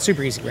 of course, that's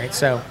super easy, right?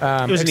 So,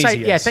 it was an easy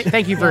yes.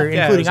 Thank you for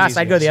including us.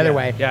 I'd go the other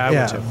way. Yeah, I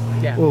would too.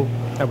 Yeah. Well,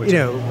 I would you too.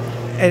 know,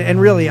 and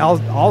really,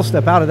 I'll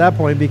step out at that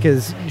point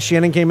because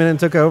Shannon came in and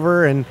took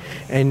over and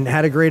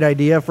had a great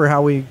idea for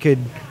how we could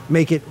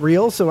make it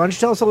real. So why don't you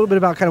tell us a little bit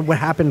about kind of what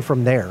happened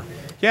from there?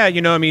 Yeah,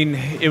 I mean,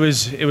 it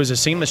was a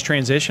seamless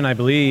transition, I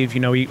believe.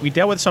 We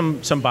dealt with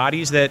some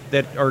bodies that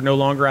are no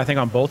longer, I think,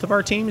 on both of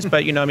our teams.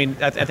 But, I mean,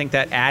 I think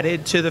that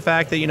added to the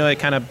fact that, it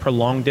kind of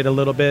prolonged it a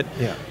little bit.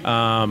 Yeah.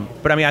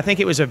 But, I mean, I think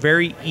it was a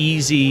very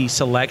easy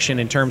selection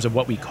in terms of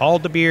what we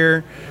called the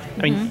beer.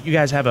 I mean, you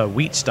guys have a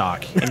wheat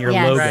stock in your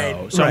Yes.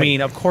 logo. Right. So, I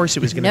mean, of course it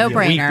was going to be a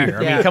wheat No-brainer. beer.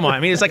 I mean, come on.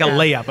 I mean, it's like a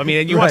layup. I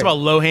mean, you want to talk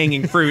about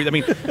low-hanging fruit. I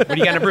mean, what are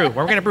you going to brew?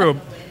 We're going to brew,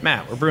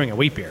 Matt, we're brewing a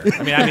wheat beer.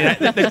 I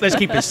mean, let's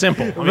keep it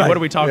simple. I mean, what are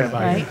we talking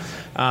about Right.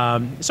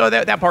 here? So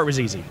that part was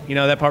easy.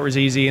 That part was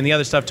easy, and the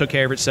other stuff took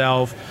care of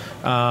itself.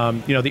 The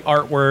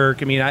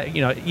artwork. I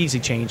mean, easy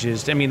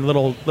changes. I mean,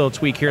 little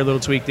tweak here, little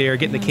tweak there,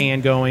 getting the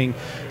can going.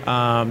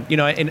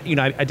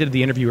 I did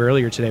the interview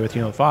earlier today with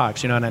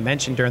Fox. And I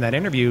mentioned during that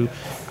interview,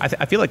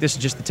 I feel like this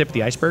is just the tip of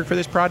the iceberg for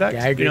this product.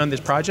 Yeah, I agree. In this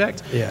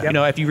project. Yeah.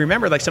 Yep. If you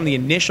remember, like some of the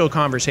initial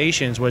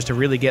conversations was to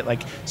really get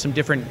like some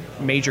different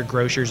major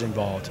grocers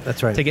involved.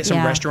 That's right. To get some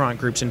Yeah. restaurant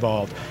groups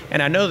involved.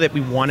 And I know that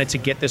we wanted to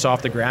get this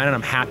off the ground, and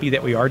I'm happy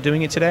that we are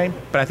doing it today.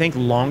 But I think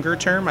longer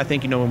term,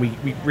 when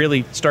we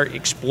really start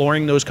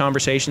exploring those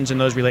conversations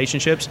and those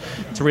relationships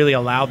to really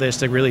allow this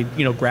to really,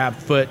 grab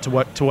foot to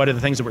what are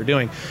the things that we're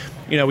doing.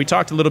 We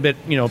talked a little bit,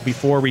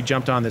 before we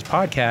jumped on this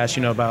podcast,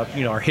 about,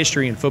 our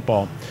history in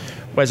football.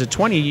 Well, as a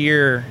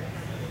 20-year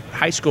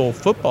high school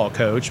football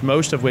coach,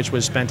 most of which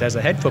was spent as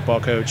a head football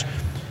coach,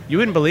 you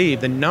wouldn't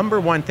believe the number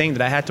one thing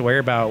that I had to worry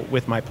about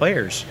with my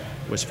players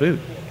was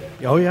food.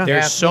 Oh, yeah.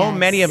 There's so Yes.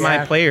 many of my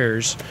Yeah.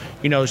 players,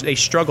 they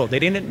struggled. They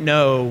didn't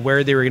know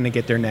where they were going to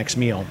get their next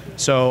meal.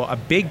 So a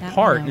big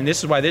part, and this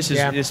is why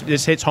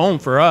this hits home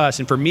for us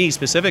and for me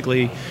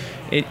specifically,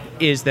 it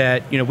is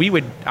that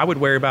I would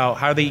worry about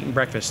how are they eating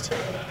breakfast,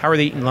 how are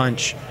they eating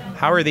lunch,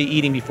 how are they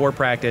eating before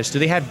practice, do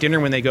they have dinner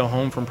when they go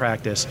home from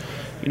practice.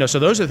 So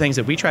those are the things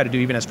that we try to do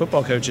even as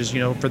football coaches,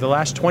 for the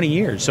last 20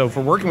 years. So if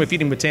we're working with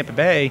Feeding Tampa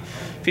Bay,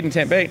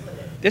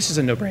 this is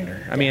a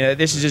no-brainer. I mean,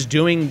 this is just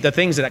doing the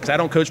things because I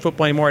don't coach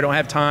football anymore. I don't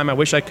have time. I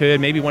wish I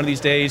could. Maybe one of these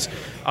days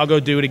I'll go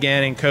do it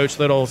again and coach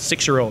little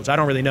 6-year-olds. I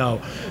don't really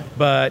know.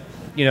 But,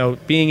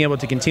 being able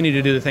to continue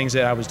to do the things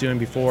that I was doing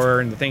before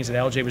and the things that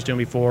LJ was doing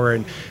before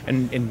and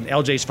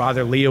LJ's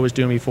father, Leo, was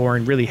doing before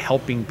and really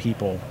helping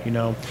people,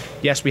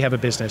 Yes, we have a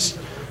business,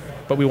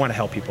 but we want to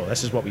help people.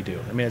 This is what we do.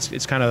 I mean,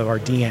 it's kind of our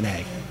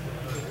DNA.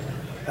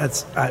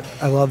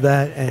 I love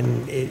that,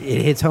 and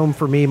it hits home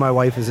for me. My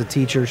wife is a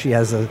teacher. She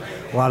has a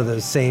lot of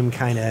those same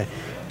kind of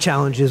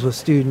challenges with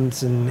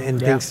students and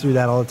thinks through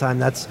that all the time.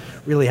 That's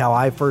really how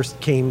I first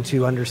came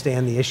to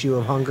understand the issue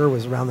of hunger,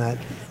 was around that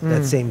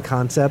same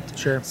concept.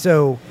 Sure.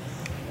 So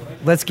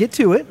let's get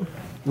to it.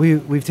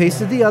 We've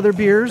tasted the other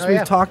beers.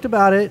 We've talked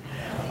about it.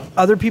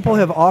 Other people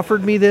have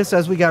offered me this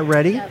as we got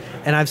ready,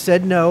 and I've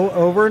said no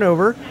over and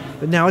over.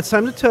 But now it's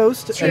time to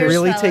toast and Cheers,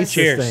 really fellas. taste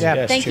Cheers. this thing.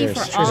 Yeah. Thank you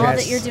Cheers. for all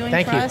guys. that you're doing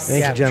Thank for you. us.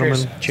 Thank you,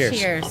 gentlemen. Cheers.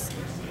 Cheers.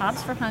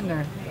 Hops for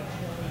hunger.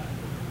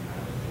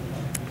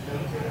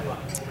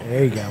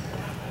 There you go.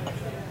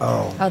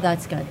 Oh,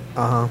 that's good.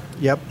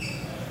 Yep.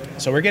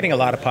 So we're getting a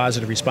lot of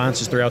positive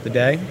responses throughout the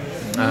day.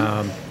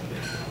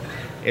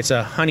 It's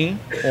a honey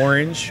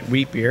orange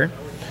wheat beer.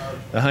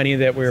 The honey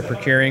that we're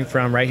procuring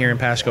from right here in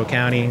Pasco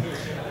County.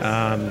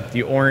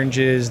 The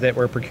oranges that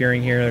we're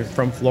procuring here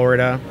from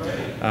Florida.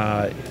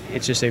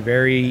 It's just a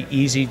very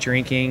easy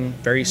drinking,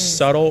 very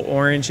subtle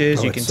oranges.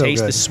 Oh, You it's can so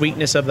taste the good.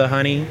 sweetness of the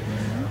honey.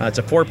 It's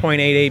a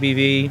 4.8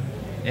 ABV,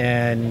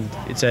 and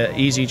it's an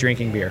easy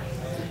drinking beer.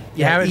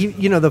 Yeah,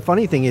 the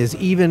funny thing is,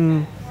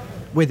 even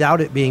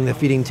without it being the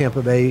Feeding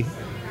Tampa Bay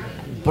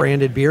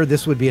branded beer,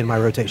 this would be in my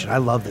rotation. I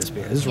love this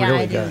beer. This is really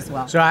I do good. as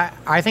well. So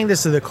I think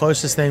this is the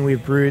closest thing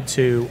we've brewed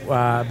to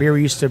a beer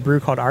we used to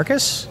brew called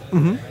Arcus.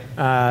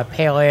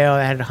 Pale ale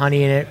that had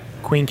honey in it.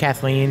 Queen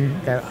Kathleen,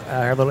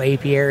 our little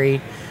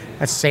apiary.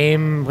 That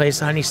same place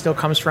the honey still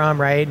comes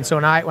from, right? And so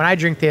when I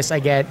drink this, I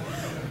get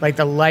like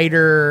a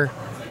lighter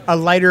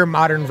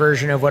modern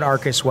version of what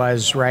Arcus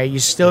was, right? You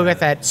still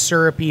get that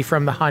syrupy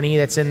from the honey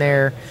that's in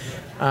there.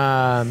 You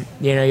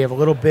have a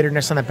little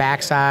bitterness on the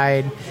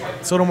backside.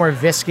 It's a little more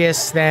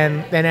viscous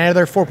than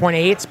other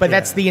 4.8s, but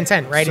that's the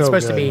intent, right? So It's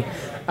supposed good. to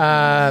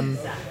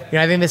be.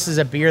 I think this is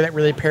a beer that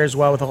really pairs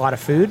well with a lot of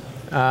food.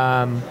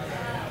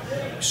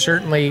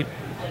 Certainly,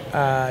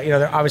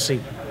 there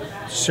obviously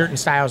certain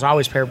styles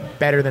always pair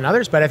better than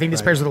others, but I think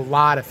this pairs with a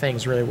lot of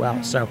things really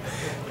well. So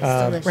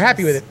we're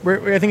happy with it.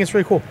 I think it's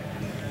really cool.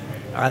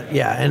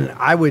 Yeah, and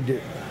I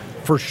would,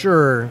 for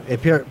sure,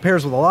 it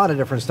pairs with a lot of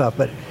different stuff,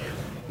 but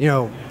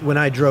when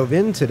I drove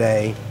in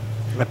today,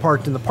 I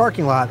parked in the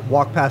parking lot,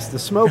 walked past the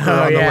smoker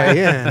on the way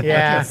in.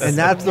 Yeah. And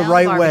that's the Now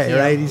right barbecue. way,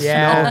 right? You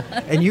Yeah.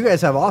 smell. And you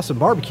guys have awesome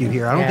barbecue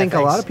here. I don't think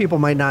a lot of people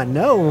might not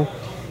know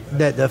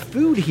that the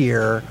food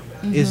here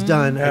is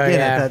done, again,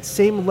 at that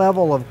same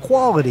level of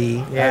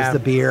quality as the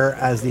beer,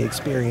 as the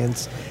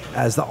experience,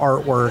 as the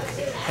artwork.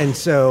 And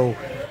so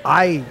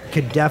I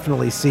could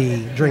definitely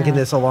see drinking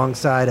this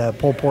alongside a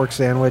pulled pork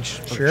sandwich.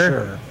 For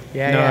sure.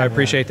 Yeah, No, I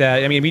appreciate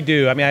that. I mean, we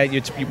do. I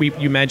mean,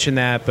 you mentioned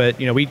that, but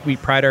we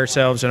pride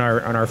ourselves on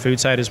our food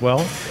side as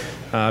well,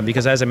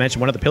 because as I mentioned,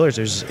 one of the pillars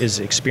is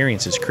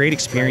experiences. Create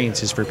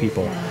experiences for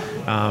people.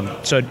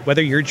 So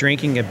whether you're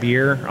drinking a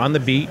beer on the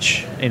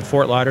beach in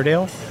Fort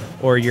Lauderdale,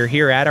 or you're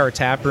here at our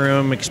tap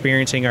room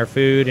experiencing our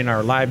food and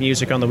our live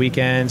music on the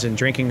weekends and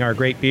drinking our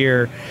great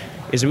beer,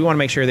 is we want to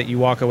make sure that you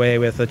walk away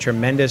with a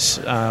tremendous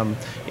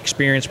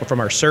experience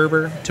from our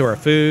server to our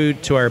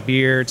food to our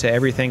beer to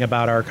everything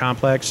about our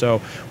complex.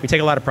 So we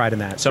take a lot of pride in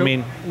that. So I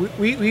mean,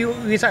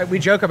 we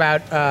joke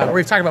about, or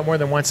we've talked about more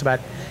than once about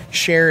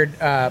shared,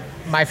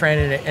 my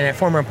friend and a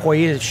former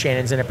employee of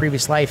Shannon's in a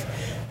previous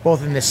life,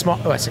 both in this small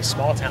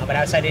town, but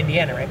outside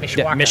Indiana, right?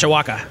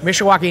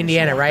 Mishawaka,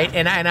 Indiana, right?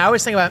 And I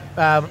always think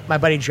about my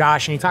buddy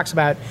Josh, and he talks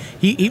about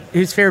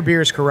his favorite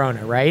beer is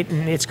Corona, right?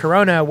 And it's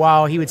Corona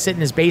while he would sit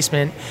in his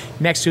basement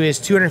next to his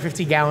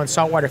 250-gallon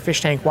saltwater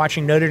fish tank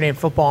watching Notre Dame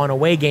football and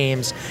away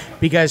games,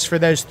 because for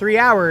those 3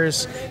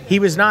 hours, he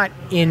was not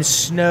in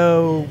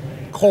snow,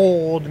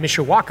 cold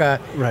Mishawaka.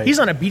 Right. He's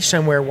on a beach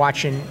somewhere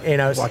watching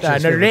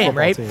Notre Dame,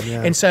 right? Team,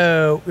 yeah. And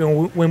so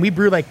when we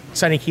brew like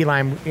Sunny Key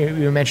Lime,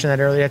 you mentioned that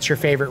earlier. That's your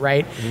favorite,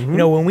 right?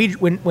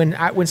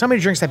 Mm-hmm. When somebody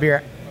drinks that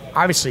beer,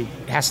 obviously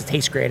it has to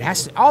taste great. It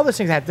has to, all those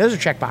things. Those are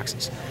check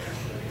boxes.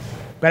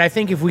 But I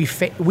think if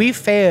we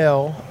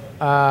fail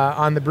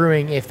on the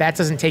brewing, if that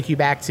doesn't take you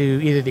back to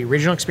either the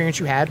original experience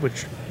you had,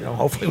 which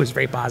hopefully was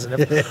very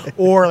positive,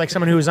 or like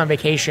someone who was on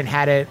vacation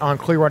had it on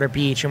Clearwater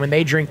Beach, and when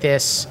they drink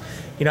this,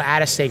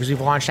 out of state, because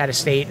we've launched out of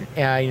state,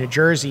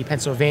 Jersey,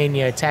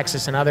 Pennsylvania,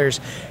 Texas, and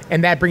others,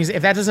 and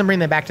if that doesn't bring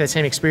them back to the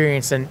same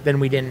experience, then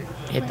we didn't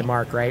hit the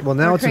mark, right? Well,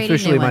 now it's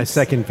officially my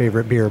second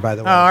favorite beer, by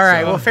the way. Oh, all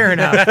right. Well, fair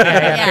enough.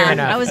 Yeah, fair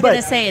enough. I was going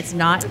to say it's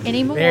not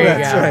anymore. There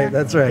you go.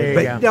 That's right.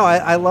 But no,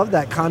 I love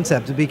that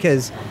concept,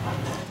 because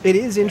it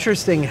is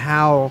interesting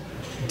how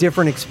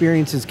different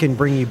experiences can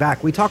bring you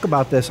back. We talk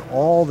about this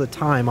all the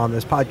time on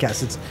this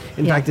podcast.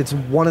 In fact, it's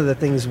one of the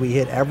things we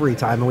hit every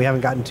time, and we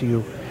haven't gotten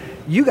to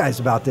you guys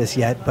about this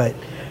yet, but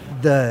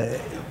the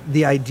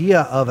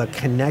idea of a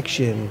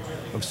connection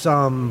of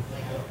some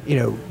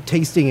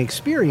tasting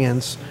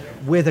experience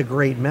with a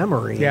great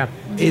memory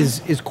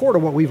is core to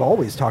what we've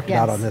always talked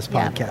about on this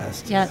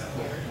podcast. Yeah.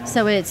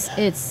 So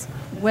it's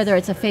whether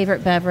it's a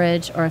favorite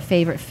beverage or a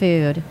favorite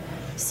food.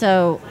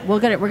 So we're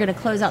gonna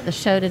close out the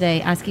show today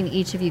asking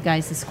each of you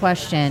guys this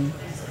question: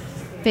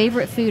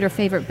 favorite food or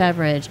favorite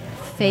beverage,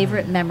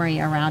 favorite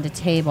memory around a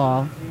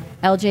table.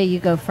 LJ, you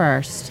go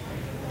first.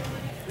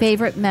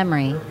 Favorite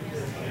memory.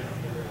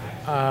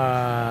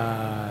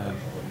 Well,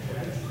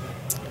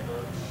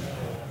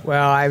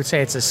 I would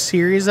say it's a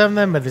series of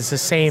them, but it's the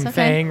same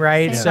thing,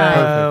 right? Same.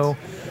 So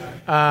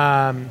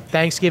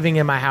Thanksgiving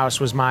in my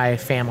house was my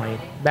family.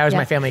 That was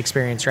my family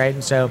experience, right?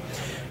 And so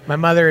my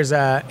mother is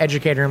an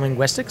educator in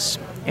linguistics,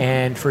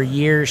 and for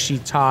years she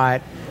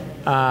taught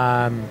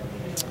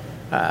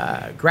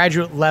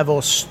graduate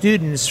level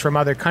students from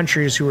other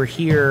countries who were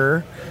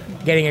here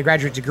getting a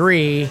graduate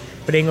degree,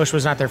 but English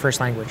was not their first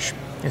language.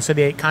 And so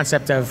the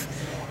concept of,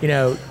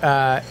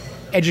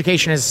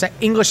 education as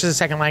English as a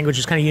second language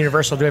is kind of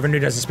universal to everyone who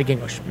doesn't speak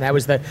English. And that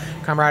was the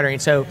camaraderie.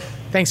 And so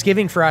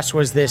Thanksgiving for us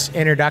was this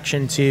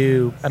introduction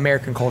to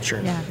American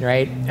culture,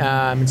 right?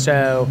 And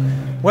so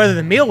whether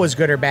the meal was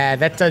good or bad,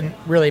 that doesn't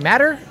really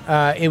matter.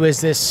 It was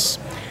this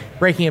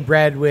breaking of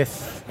bread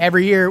with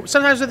every year,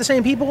 sometimes with the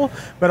same people,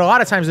 but a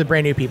lot of times with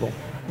brand new people,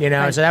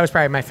 Right. So that was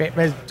probably my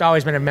favorite. It's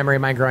always been a memory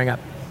of mine growing up.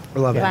 I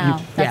love it. Wow,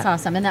 that's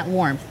awesome. And that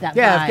warmth, that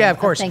vibe of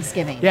course.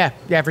 Thanksgiving. Yeah,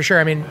 for sure.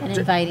 I mean,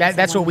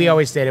 that's what we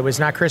always did. It was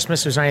not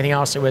Christmas. It was not anything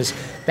else.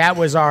 That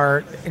was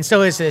our, and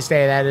still is to this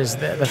day, that is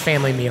the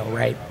family meal,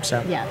 right?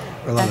 So yeah,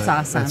 that's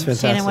awesome. That's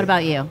fantastic. Shannon, what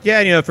about you?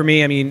 Yeah, for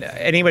me, I mean,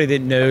 anybody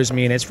that knows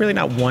me, and it's really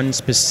not one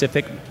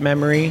specific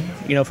memory,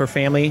 for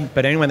family,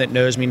 but anyone that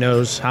knows me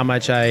knows how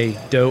much I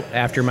dote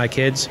after my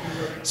kids.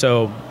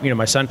 So,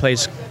 my son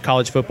plays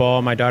college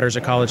football. My daughter's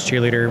a college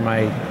cheerleader.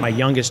 My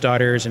youngest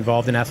daughter is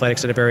involved in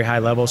athletics at a very high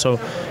level. So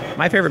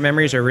my favorite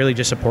memories are really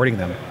just supporting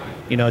them,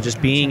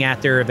 just being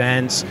at their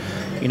events,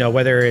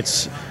 whether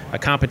it's a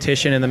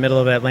competition in the middle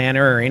of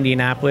Atlanta or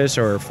Indianapolis,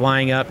 or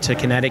flying up to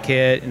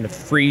Connecticut in the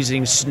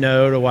freezing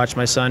snow to watch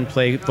my son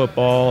play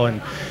football.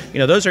 And,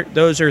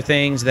 those are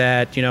things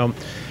that,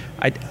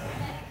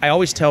 I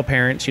always tell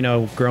parents,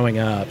 growing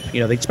up,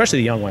 especially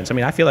the young ones. I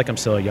mean, I feel like I'm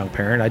still a young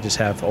parent. I just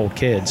have old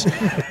kids.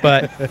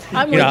 But,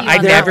 I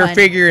never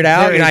figure it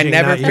out. And I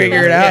never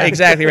figure it out.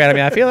 Exactly right. I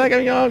mean, I feel like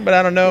I'm young, but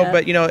I don't know. Yeah.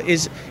 But,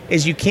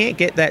 is you can't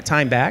get that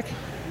time back.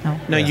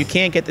 No, you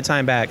can't get the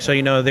time back. So,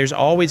 there's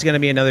always going to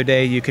be another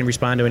day you can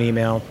respond to an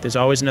email. There's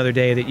always another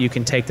day that you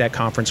can take that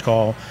conference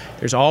call.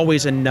 There's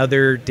always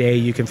another day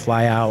you can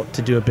fly out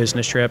to do a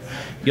business trip.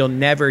 You'll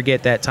never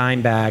get that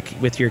time back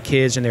with your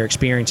kids and their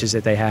experiences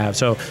that they have.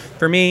 So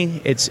for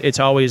me, it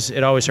always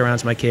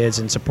surrounds my kids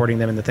and supporting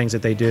them in the things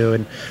that they do.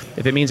 And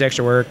if it means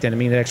extra work, then it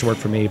means extra work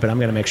for me. But I'm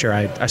going to make sure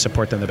I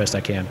support them the best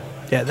I can.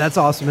 Yeah, that's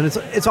awesome. And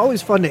it's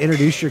always fun to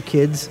introduce your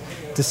kids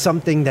to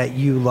something that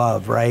you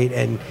love, right?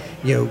 And,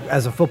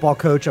 as a football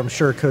coach, I'm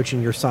sure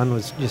coaching your son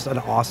was just an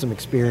awesome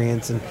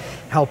experience and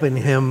helping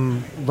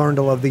him learn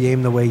to love the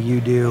game the way you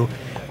do.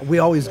 We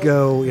always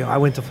go, I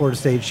went to Florida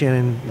State.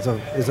 Shannon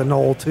is a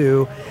Knoll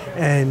too.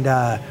 And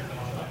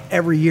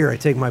every year I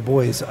take my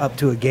boys up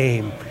to a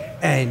game.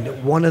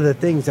 And one of the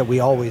things that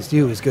we always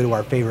do is go to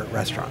our favorite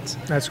restaurants.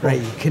 That's cool.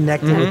 Right? You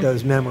connect it with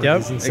those memories.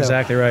 Yep, and so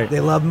exactly right. They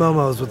love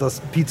Momo's with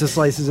those pizza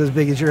slices as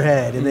big as your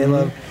head. And they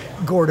love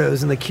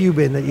Gordo's and the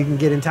Cuban that you can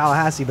get in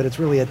Tallahassee, but it's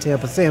really a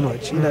Tampa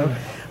sandwich, and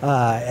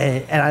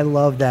I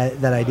love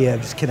that idea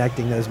of just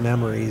connecting those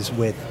memories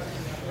with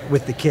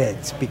the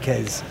kids,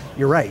 because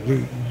you're right.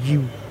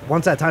 You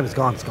once that time is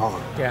gone, it's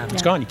gone. Yeah.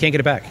 It's gone. You can't get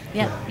it back.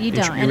 Yeah, you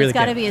don't. And really it's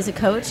got to can't. be, as a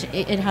coach,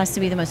 it has to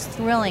be the most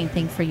thrilling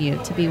thing for you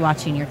to be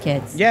watching your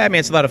kids. Yeah,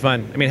 it's a lot of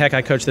fun. Heck,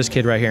 I coach this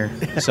kid right here.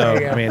 So,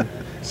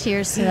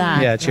 Cheers to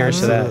that. yeah, cheers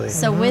Absolutely. to that.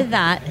 So with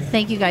that,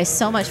 thank you guys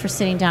so much for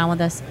sitting down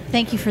with us.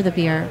 Thank you for the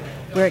beer.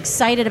 We're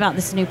excited about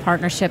this new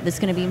partnership. That's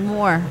going to be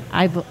more,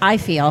 I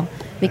feel,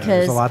 because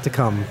There's a lot to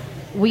come.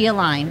 we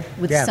align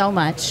with so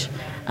much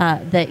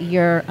that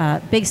your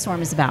Big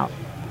Storm is about.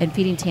 And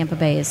Feeding Tampa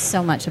Bay is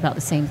so much about the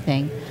same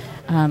thing.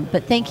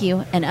 But thank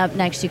you. And up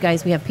next, you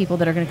guys, we have people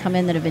that are going to come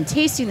in that have been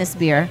tasting this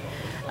beer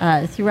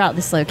throughout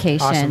this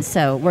location. Awesome.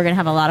 So we're going to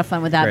have a lot of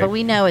fun with that. Great. But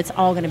we know it's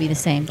all going to be the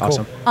same.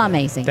 Awesome.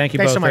 Amazing. Thank you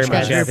Thanks both so much, very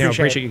much. guys. Yeah, We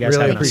appreciate you guys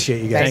Really having us.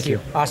 appreciate you guys. Thank you.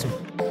 Awesome.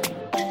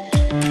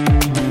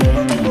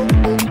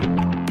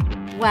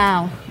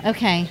 Wow.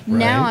 Okay.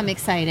 Now Right. I'm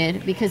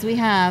excited because we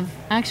have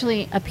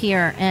actually a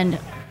peer and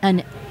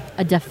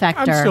a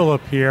defector. I'm still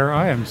up here.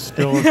 I am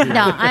still up here.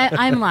 No,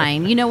 I'm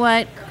lying. You know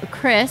what?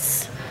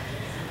 Chris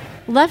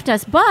left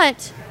us,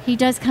 but he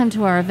does come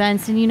to our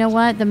events, and you know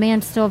what? The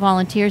man still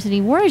volunteers, and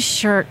he wore his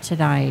shirt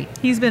tonight.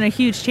 He's been a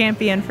huge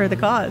champion for the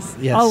cause.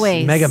 Yes,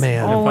 Always. Mega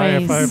Man.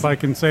 Always. If I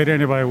can say to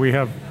anybody,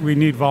 we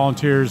need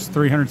volunteers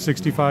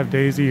 365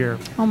 days a year.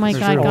 Oh my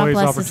There's God, God always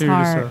bless his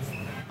opportunity to heart. serve.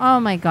 Oh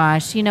my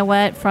gosh. You know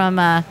what? From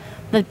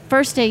the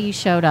first day you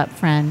showed up,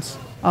 friend,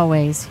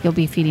 always, you'll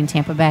be feeding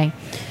Tampa Bay.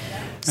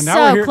 And now,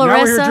 So, we're here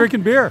Clarissa,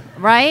 drinking beer.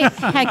 right?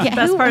 Heck yeah.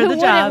 Best Who part of the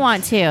wouldn't job.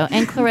 want to?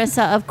 And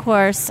Clarissa, of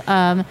course,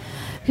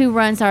 who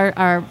runs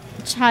our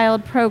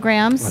child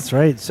programs. That's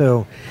right.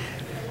 So,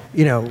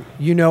 you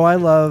know, I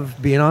love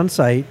being on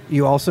site.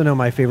 You also know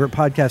my favorite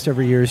podcast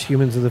every year is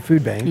Humans of the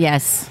Food Bank.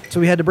 Yes. So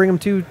we had to bring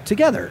them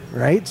together,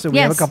 right? So we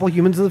have a Yes. couple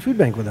Humans of the Food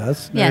Bank with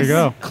us. Yes. There you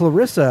go.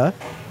 Clarissa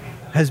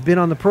has been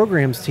on the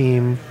programs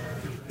team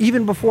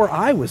even before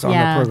I was on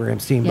Yeah. the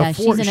programs team. Yeah,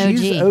 before she's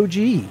an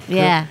OG.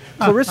 Yeah.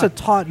 Clarissa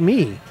taught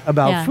me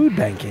about Yeah. food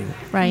banking.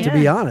 Right. To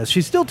be honest,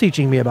 she's still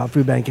teaching me about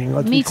food banking.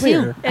 Let's Me be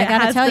clear. too. I It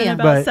gotta has tell been you.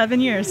 about But-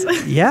 7 years.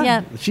 Yeah,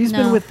 Yeah. she's No,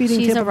 been with Feeding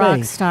she's Tampa a rock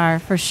Bay star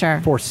for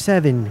sure. for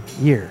 7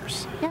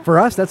 years. Yeah. For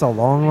us, that's a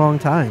long, long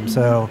time.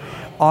 So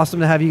awesome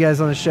to have you guys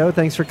on the show.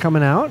 Thanks for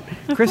coming out.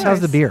 Chris, how's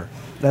the beer?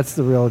 That's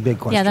the real big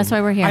question. Yeah, that's why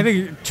we're here. I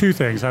think two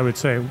things I would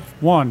say.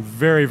 One,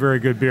 very, very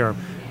good beer.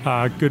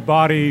 Good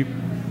body,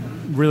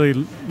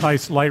 really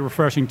nice, light,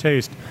 refreshing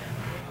taste.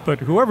 But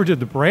whoever did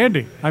the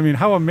branding, I mean,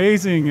 how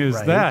amazing is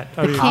Right. that?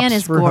 I The mean, can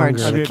is for hunger.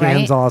 gorgeous, The right?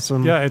 can's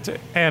awesome. yeah, it's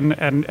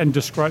and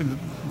describe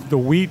the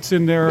wheat's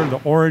in there, the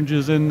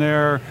oranges in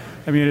there.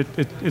 I mean,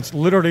 it's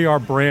literally our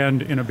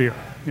brand in a beer.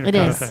 It kind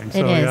is. Of thing. It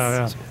So, is.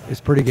 Yeah.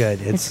 It's pretty good.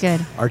 It's good.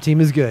 Our team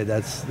is good.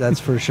 That's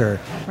for sure.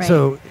 Right.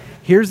 So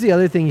here's the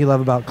other thing you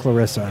love about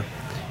Clarissa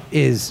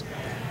is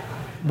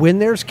when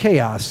there's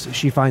chaos,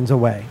 she finds a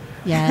way.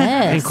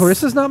 Yes. And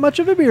Clarissa's not much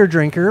of a beer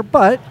drinker,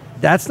 but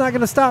that's not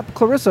going to stop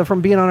Clarissa from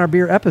being on our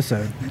beer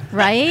episode.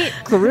 Right?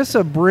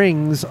 Clarissa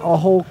brings a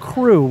whole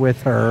crew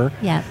with her.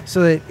 Yeah.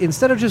 So that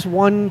instead of just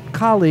one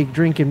colleague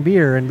drinking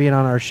beer and being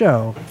on our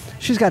show,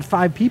 she's got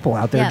 5 people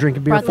out there Yeah,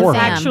 drinking beer brought the for her.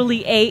 fam.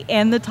 Actually 8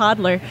 and the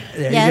toddler.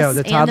 There Yes, you go. The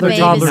and the toddler baby's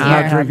Toddler's here.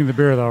 not drinking the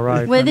beer though,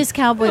 right? With his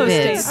cowboy Close boots.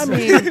 days. I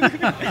mean,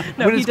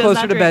 No, when he it's does closer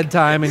not to drink.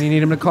 bedtime and you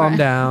need him to calm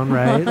down,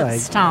 right? Like,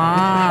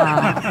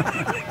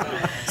 Stop.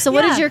 So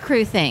what Yeah. did your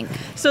crew think?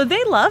 So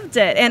they loved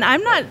it. And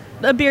I'm not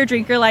a beer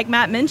drinker like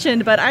Matt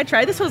mentioned, but I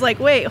tried this, was like,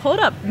 wait, hold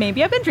up.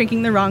 Maybe I've been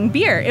drinking the wrong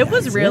beer. It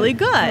was really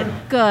good.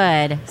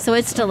 Good. So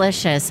it's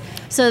delicious.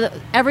 So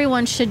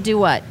everyone should do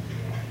what?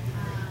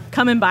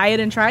 Come and buy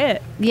it and try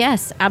it.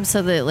 Yes,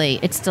 absolutely.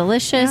 It's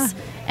delicious,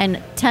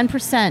 and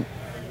 10%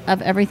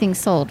 of everything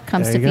sold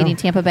comes There to you go. Feeding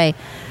Tampa Bay.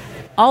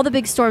 All the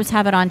big stores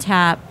have it on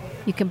tap.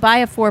 You can buy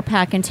a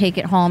 4-pack and take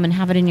it home and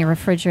have it in your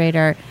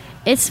refrigerator.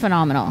 It's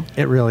phenomenal.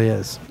 it really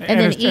is. And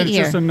then it's, eat it's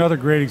here. just another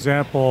great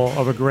example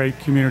of a great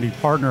community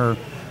partner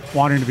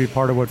wanting to be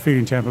part of what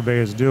Feeding Tampa Bay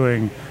is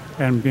doing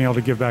and being able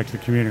to give back to the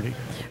community.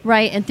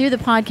 Right, and through the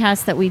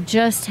podcast that we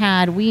just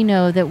had, we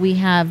know that we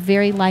have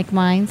very like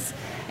minds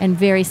and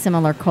very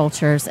similar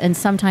cultures, and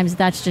sometimes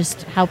that's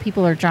just how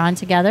people are drawn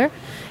together.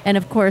 And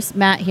of course,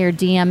 Matt here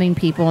DMing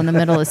people in the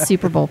middle of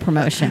Super Bowl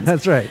promotions.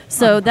 That's right.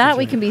 So that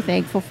we can be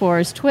thankful for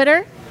is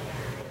Twitter,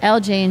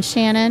 LJ and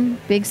Shannon,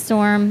 Big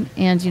Storm,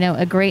 and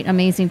a great,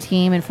 amazing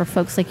team, and for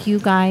folks like you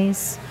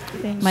guys,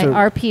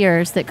 our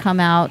peers that come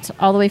out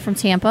all the way from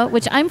Tampa,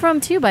 which I'm from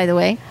too, by the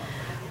way,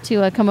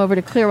 to come over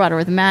to Clearwater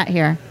with Matt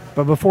here.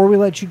 But before we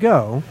let you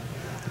go,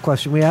 the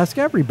question we ask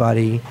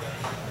everybody,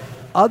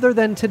 other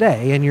than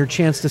today and your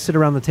chance to sit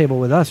around the table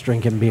with us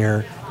drinking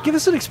beer, give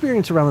us an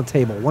experience around the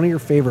table. One of your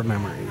favorite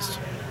memories.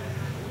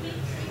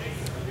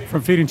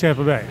 From Feeding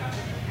Tampa Bay.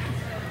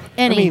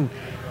 Any. I mean,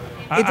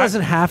 it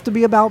doesn't have to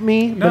be about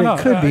me, but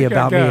it could be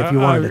about me if you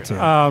wanted it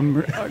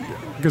to.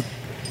 Because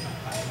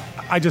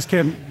I just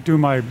can't do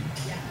my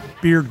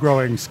beard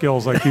growing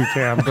skills like you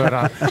can.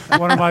 But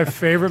one of my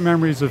favorite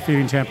memories of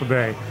Feeding Tampa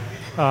Bay,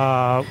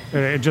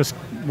 it just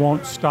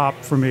won't stop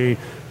for me,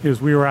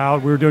 is we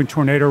were doing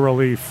tornado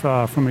relief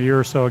from a year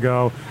or so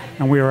ago,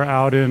 and we were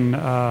out in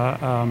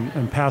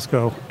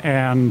Pasco,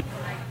 and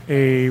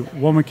a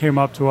woman came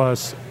up to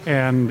us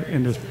and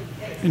in this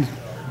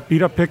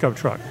beat up pickup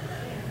truck,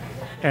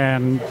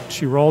 and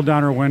she rolled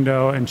down her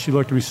window and she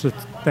looked at me and said,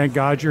 "Thank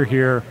God you're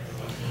here.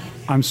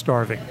 I'm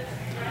starving."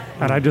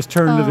 And I just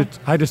turned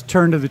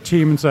to the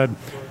team and said,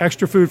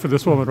 "Extra food for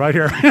this woman right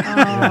here."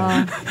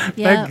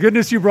 Thank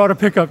goodness you brought a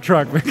pickup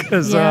truck,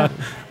 because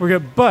we're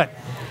good. But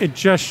it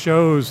just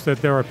shows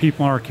that there are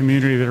people in our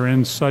community that are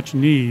in such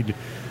need,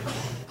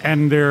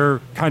 and they're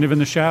kind of in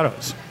the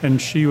shadows.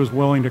 And she was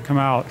willing to come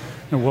out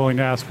and willing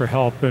to ask for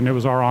help, and it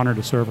was our honor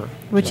to serve her.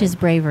 Which is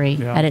bravery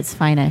at its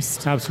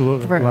finest.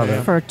 Absolutely.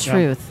 For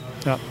truth.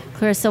 Yeah.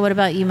 Clarissa, what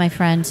about you, my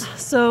friend?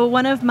 So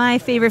one of my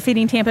favorite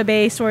Feeding Tampa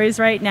Bay stories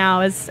right now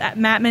is,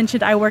 Matt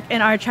mentioned, I work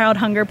in our child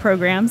hunger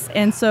programs.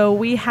 And so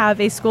we have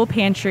a school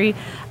pantry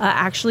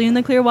actually in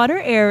the Clearwater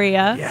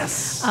area.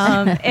 Yes.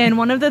 And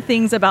one of the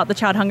things about the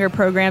child hunger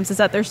programs is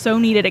that they're so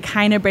needed, it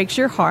kind of breaks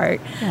your heart.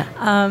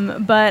 Yeah.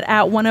 But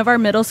at one of our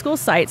middle school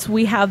sites,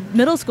 we have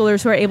middle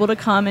schoolers who are able to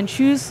come and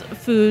choose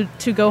food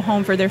to go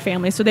home for their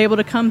families. So they're able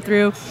to come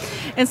through.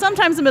 And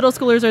sometimes the middle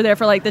schoolers are there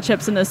for like the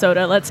chips and the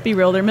soda. Let's be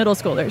real, they're middle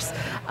schoolers.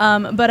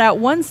 But at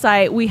one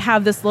site, we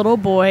have this little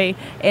boy,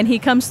 and he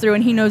comes through,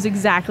 and he knows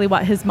exactly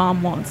what his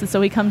mom wants. And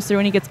so he comes through,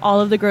 and he gets all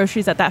of the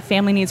groceries that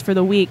family needs for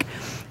the week.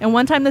 And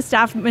one time the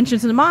staff mentioned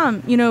to the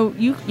mom,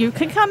 you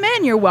can come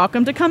in. You're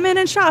welcome to come in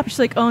and shop. She's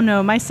like, "Oh,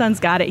 no, my son's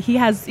got it.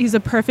 He's a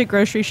perfect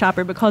grocery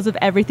shopper because of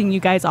everything you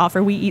guys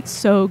offer. We eat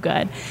so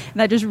good." And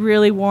that just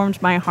really warmed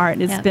my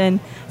heart. It's been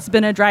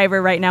a driver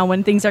right now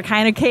when things are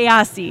kind of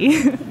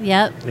chaotic.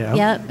 Yep.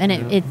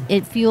 And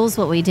it fuels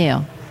what we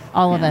do.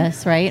 All of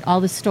us, right?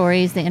 All the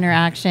stories, the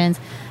interactions,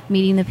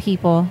 meeting the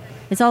people.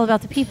 It's all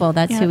about the people.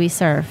 That's who we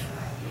serve.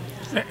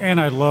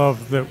 And I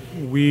love that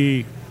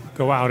we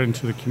go out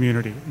into the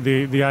community.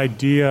 The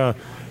idea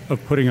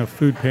of putting a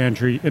food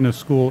pantry in a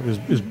school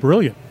is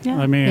brilliant. Yeah.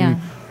 I mean,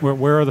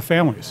 where are the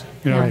families?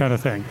 Kind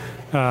of thing.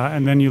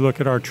 And then you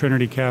look at our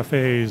Trinity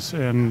cafes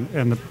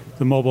and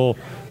the mobile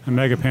and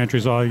mega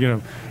pantries. All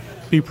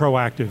be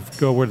proactive,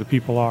 go where the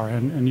people are,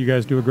 and you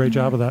guys do a great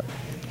job of that.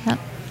 Yep.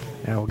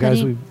 Yeah, well,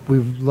 guys, we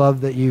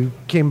love that you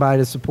came by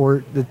to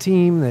support the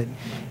team, that you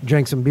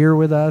drank some beer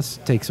with us,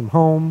 take some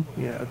home.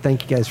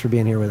 Thank you guys for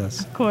being here with us.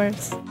 Of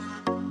course.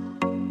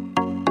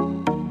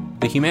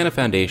 The Humana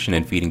Foundation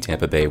and Feeding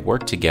Tampa Bay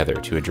work together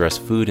to address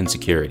food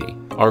insecurity.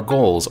 Our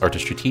goals are to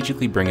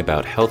strategically bring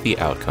about healthy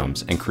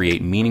outcomes and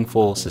create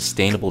meaningful,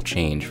 sustainable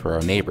change for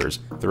our neighbors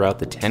throughout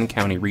the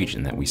 10-county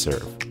region that we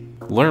serve.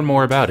 Learn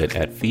more about it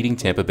at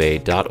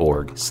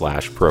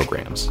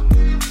feedingtampabay.org/programs.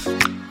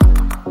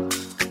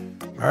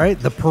 All right,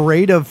 the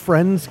parade of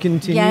friends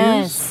continues.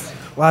 Yes.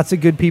 Lots of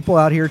good people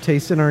out here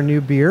tasting our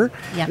new beer.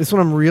 Yep. This one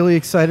I'm really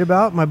excited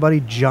about. My buddy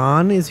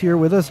John is here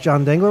with us.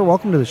 John Dengler,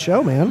 welcome to the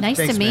show, man. Nice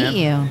Thanks, to meet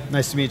you.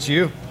 Nice to meet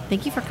you.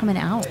 Thank you for coming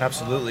out.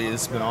 Absolutely.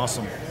 It's been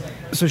awesome.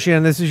 So,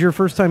 Shannon, this is your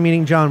first time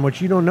meeting John.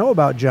 What you don't know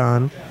about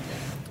John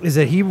is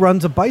that he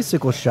runs a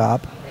bicycle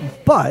shop,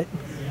 but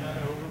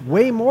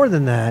way more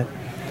than that,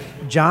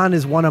 John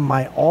is one of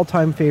my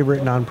all-time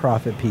favorite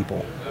nonprofit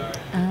people.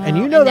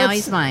 And now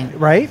he's mine.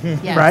 Right?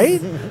 Yes.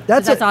 Right?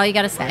 That's all you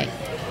got to say.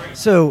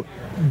 So,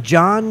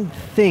 John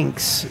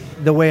thinks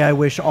the way I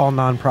wish all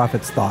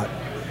nonprofits thought.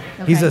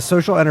 Okay. He's a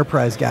social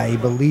enterprise guy. He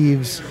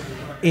believes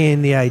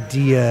in the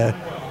idea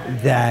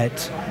that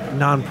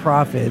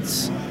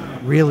nonprofits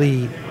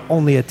really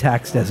only a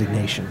tax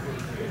designation,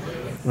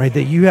 right?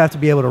 That you have to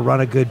be able to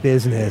run a good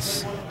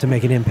business to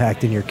make an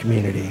impact in your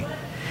community.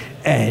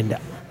 And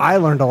I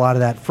learned a lot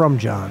of that from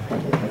John.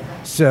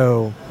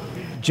 So,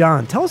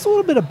 John, tell us a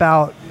little bit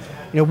about,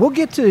 we'll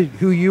get to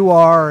who you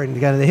are and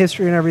kind of the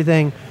history and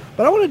everything,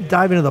 but I want to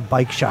dive into the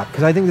bike shop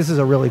because I think this is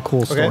a really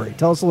cool story. Okay.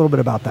 Tell us a little bit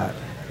about that.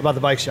 About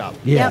the bike shop.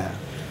 Yeah. Yep.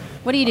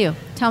 What do you do?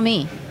 Tell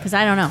me, because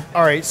I don't know.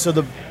 All right, so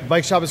the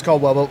bike shop is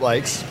called Wellboat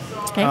Bikes.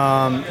 Okay.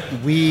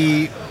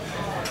 We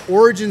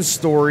origin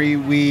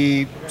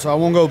story, so I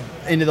won't go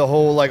into the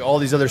whole, like, all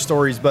these other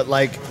stories, but,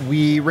 like,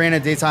 we ran a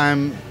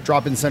daytime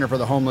drop-in center for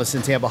the homeless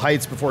in Tampa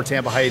Heights before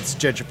Tampa Heights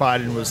gentrified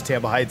and was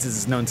Tampa Heights as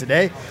it's known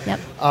today. Yep.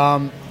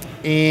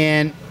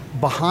 And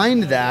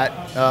behind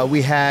that,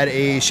 we had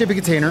a shipping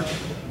container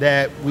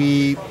that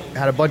we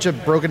had a bunch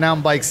of broken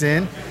down bikes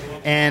in.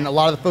 And a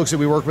lot of the folks that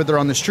we work with are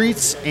on the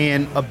streets,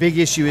 and a big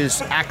issue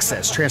is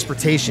access,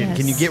 transportation. Yes.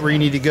 Can you get where you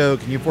need to go?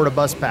 Can you afford a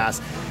bus pass?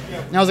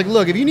 And I was like,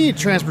 look, if you need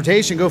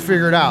transportation, go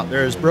figure it out.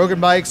 There's broken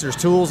bikes, there's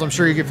tools, I'm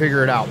sure you can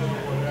figure it out.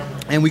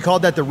 And we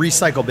called that the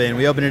recycle bin.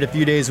 We opened it a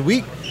few days a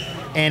week,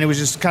 and it was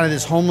just kind of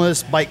this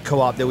homeless bike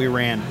co-op that we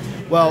ran.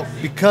 Well,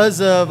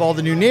 because of all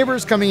the new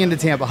neighbors coming into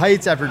Tampa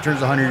Heights after it turns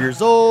 100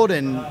 years old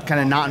and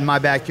kind of not in my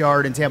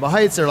backyard in Tampa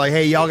Heights, they're like,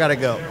 hey, y'all got to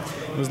go.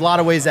 There's a lot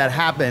of ways that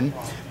happened,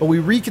 but we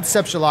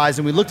reconceptualized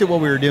and we looked at what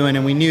we were doing,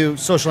 and we knew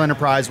social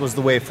enterprise was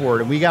the way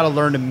forward, and we got to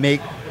learn to make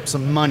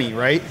some money,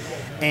 right?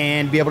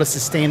 And be able to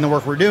sustain the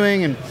work we're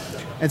doing.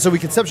 And so we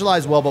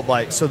conceptualized Well Built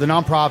Bikes. So the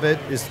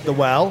nonprofit is The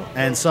Well,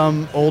 and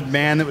some old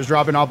man that was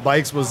dropping off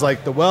bikes was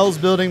like, The Well's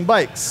building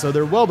bikes, so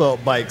they're Well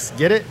Built Bikes.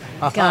 Get it?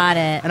 Got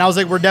it. And I was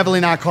like, we're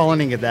definitely not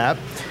calling it that.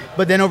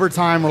 But then over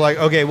time, we're like,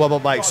 okay, Well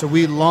Built Bikes. So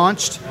we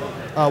launched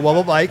Well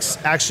Built Bikes.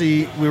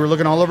 Actually, we were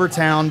looking all over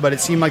town, but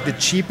it seemed like the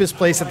cheapest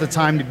place at the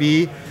time to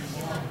be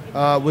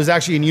was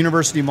actually in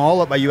University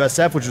Mall up by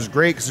USF, which was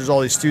great because there's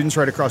all these students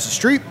right across the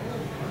street.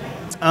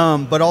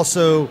 But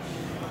also,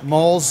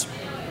 malls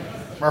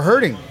are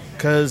hurting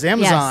because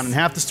Amazon and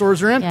half the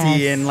stores are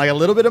empty, and like a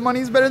little bit of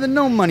money is better than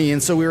no money.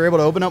 And so we were able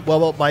to open up Well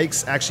Built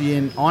Bikes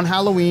actually on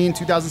Halloween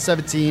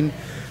 2017.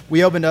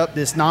 We opened up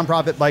this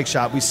nonprofit bike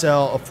shop. We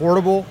sell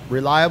affordable,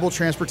 reliable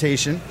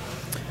transportation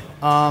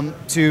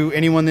to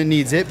anyone that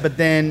needs it. But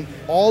then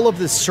all of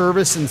the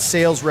service and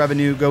sales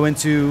revenue go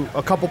into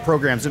a couple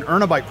programs, an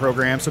Earn a Bike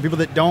program. So people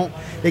that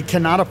they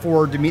cannot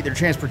afford to meet their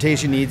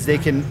transportation needs, they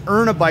can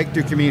earn a bike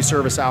through community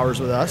service hours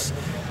with us.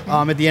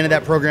 At the end of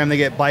that program, they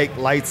get bike,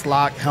 lights,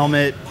 lock,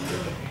 helmet,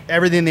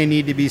 everything they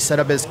need to be set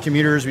up as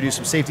commuters. We do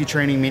some safety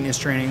training, maintenance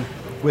training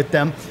with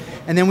them.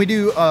 And then we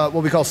do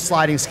what we call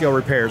sliding scale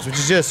repairs, which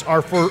is just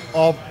our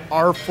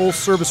full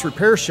service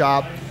repair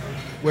shop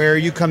where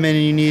you come in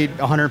and you need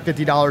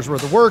 $150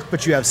 worth of work,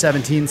 but you have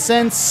 17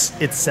 cents,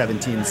 it's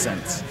 17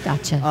 cents.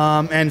 Gotcha.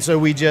 And so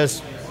we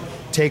just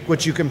take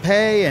what you can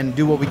pay and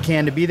do what we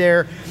can to be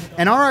there.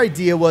 And our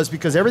idea was,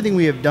 because everything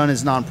we have done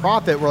is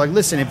nonprofit, we're like,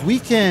 listen, if we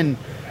can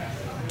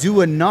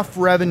do enough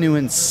revenue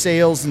in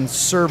sales and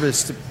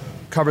service to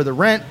cover the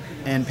rent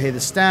and pay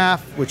the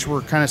staff, which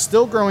we're kind of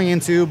still growing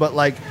into, but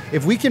like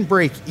if we can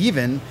break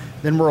even,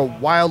 then we're a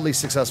wildly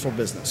successful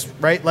business,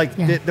 right? Like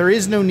there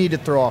is no need to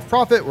throw off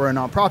profit. We're a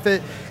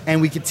nonprofit,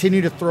 and we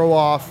continue to throw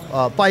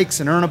off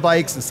bikes and Earn a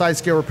Bikes and side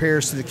scale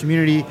repairs to the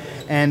community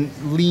and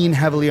lean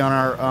heavily on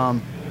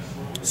our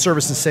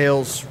service and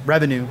sales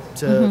revenue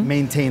to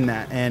maintain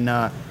that.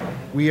 And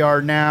we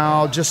are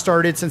now just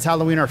started since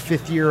Halloween, our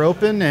 5th year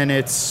open, and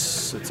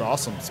it's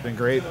awesome. It's been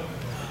great.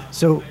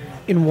 So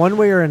in one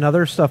way or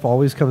another, stuff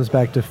always comes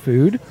back to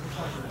food.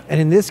 And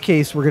in this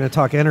case, we're going to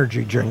talk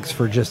energy drinks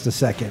for just a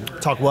second.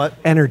 Talk what?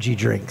 Energy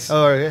drinks.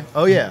 Oh, okay.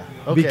 Oh, yeah.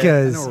 Okay.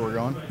 Because I know where we're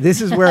going.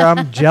 This is where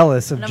I'm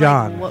jealous of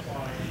John.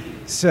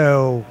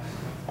 So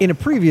in a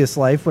previous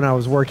life, when I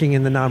was working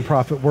in the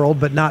nonprofit world,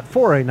 but not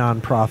for a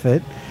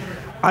nonprofit,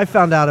 I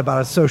found out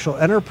about a social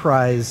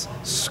enterprise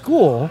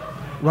school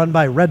run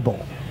by Red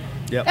Bull.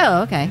 Yep.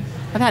 Oh, okay.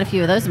 I've had a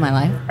few of those in my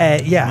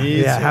life. Yeah,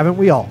 haven't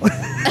we all?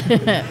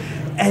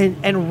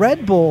 And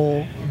Red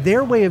Bull,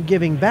 their way of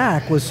giving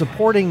back was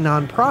supporting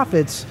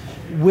nonprofits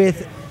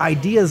with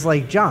ideas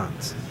like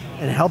John's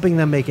and helping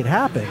them make it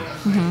happen.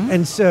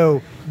 And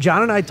so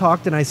John and I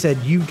talked, and I said,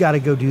 you've got to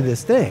go do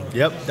this thing.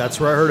 Yep, that's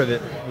where I heard of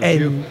it.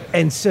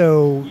 And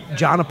so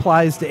John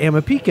applies to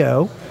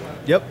Amapico.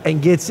 Yep.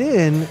 And gets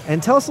in,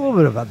 and tell us a little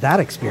bit about that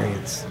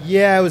experience.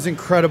 Yeah, it was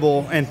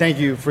incredible, and thank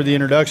you for the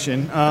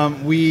introduction.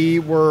 We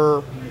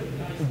were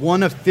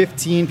one of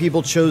 15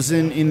 people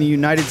chosen in the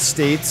United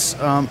States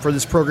for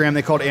this program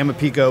they called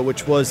Amapico,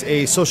 which was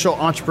a social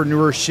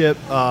entrepreneurship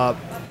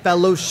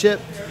fellowship,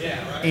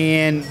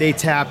 and they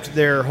tapped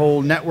their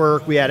whole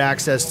network. We had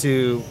access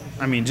to,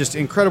 just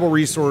incredible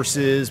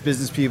resources,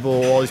 business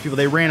people, all these people.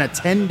 They ran a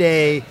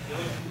 10-day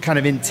kind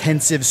of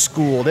intensive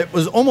school that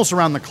was almost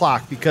around the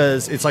clock,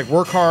 because it's like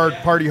work hard,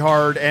 party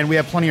hard, and we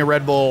have plenty of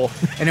Red Bull,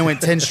 and it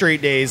went 10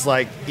 straight days,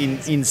 like in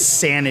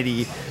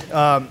insanity.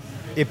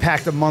 It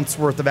packed a month's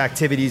worth of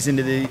activities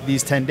into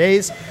these 10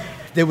 days.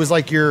 It was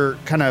like your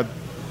kind of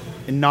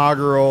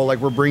inaugural, like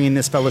we're bringing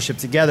this fellowship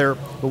together.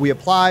 But we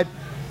applied,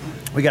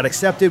 we got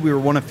accepted. We were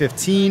one of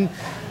 15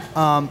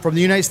 from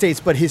the United States.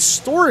 But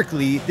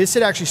historically, this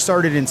had actually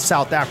started in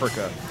South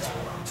Africa.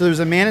 So there was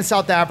a man in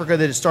South Africa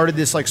that had started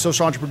this like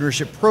social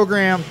entrepreneurship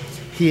program.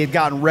 He had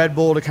gotten Red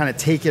Bull to kind of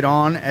take it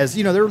on, as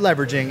they're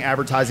leveraging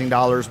advertising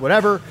dollars,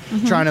 whatever,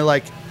 trying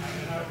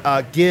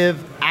to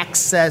give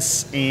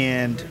access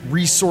and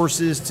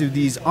resources to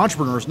these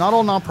entrepreneurs, not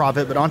all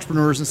nonprofit, but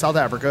entrepreneurs in South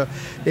Africa.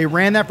 They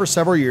ran that for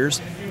several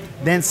years.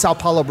 Then Sao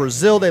Paulo,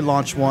 Brazil, they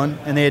launched one,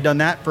 and they had done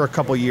that for a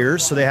couple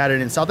years. So they had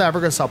it in South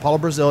Africa, Sao Paulo,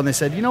 Brazil, and they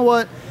said, you know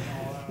what?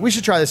 We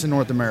should try this in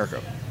North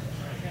America.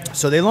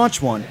 So they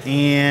launched one,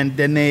 and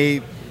then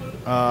they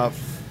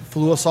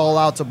flew us all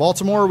out to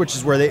Baltimore, which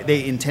is where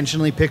they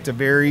intentionally picked a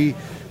very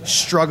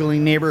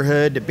struggling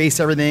neighborhood to base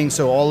everything.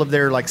 So all of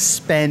their like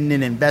spend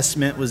and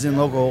investment was in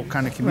local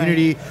kind of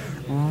community.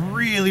 Right.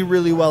 Really,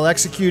 really well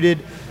executed.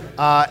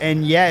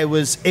 And yeah, it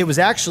was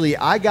actually,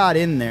 I got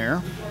in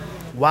there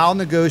while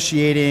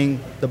negotiating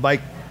the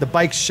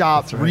bike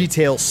shop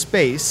retail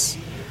space.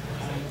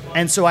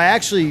 And so I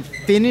actually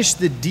finished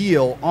the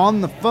deal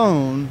on the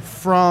phone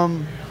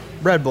from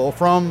Red Bull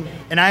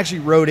and I actually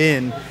wrote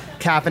in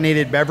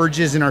caffeinated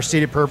beverages in our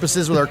stated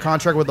purposes with our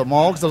contract with the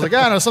mall, because I was like,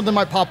 I know something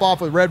might pop off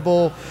with Red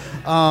Bull.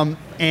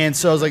 And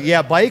so I was like,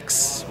 yeah,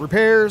 bikes,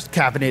 repairs,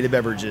 caffeinated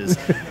beverages.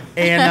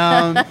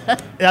 And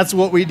that's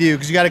what we do,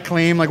 because you got to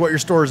claim like what your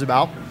store is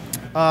about.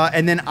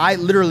 And then I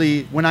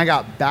literally, when I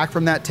got back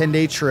from that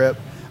 10-day trip,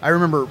 I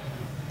remember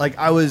like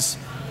I was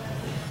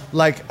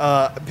like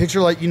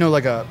picture like, you know,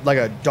 like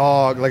a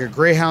dog, like a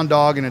greyhound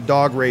dog in a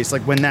dog race,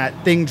 like when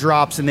that thing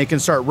drops and they can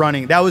start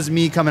running. That was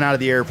me coming out of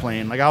the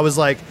airplane. Like I was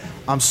like,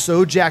 I'm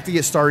so jacked to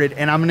get started,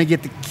 and I'm going to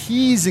get the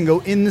keys and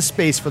go in the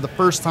space for the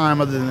first time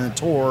other than the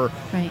tour,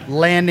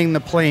 landing the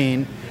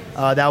plane.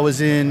 That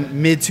was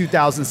in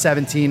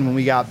mid-2017 when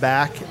we got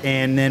back,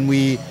 and then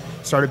we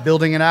started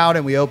building it out,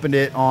 and we opened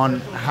it on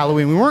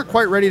Halloween. We weren't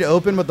quite ready to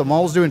open, but the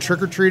mall was doing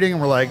trick-or-treating, and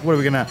we're like, what, are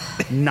we going to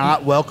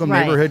not welcome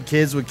neighborhood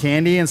kids with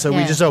candy? And so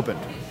we just opened,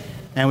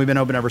 and we've been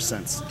open ever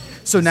since.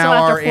 So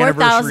now our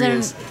anniversary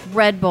is 4,000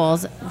 Red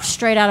Bulls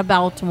straight out of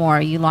Baltimore.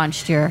 You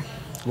launched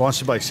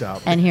the bike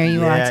shop. And here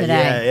you are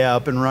today. Yeah,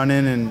 up and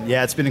running, and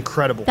yeah, it's been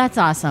incredible. That's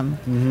awesome.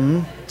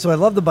 Mm-hmm. So I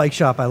love the bike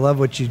shop. I love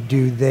what you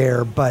do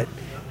there, but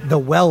the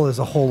Well is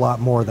a whole lot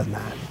more than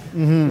that.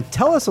 Mm-hmm.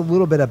 Tell us a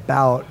little bit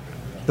about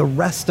the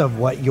rest of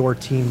what your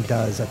team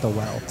does at the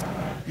Well.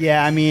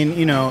 Yeah, I mean,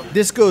 you know,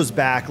 this goes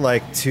back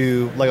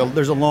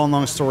there's a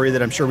long story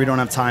that I'm sure we don't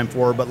have time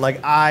for, but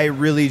like I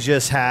really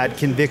just had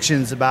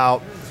convictions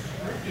about,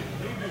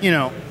 you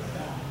know,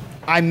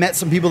 I met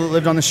some people that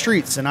lived on the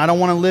streets, and I don't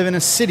want to live in a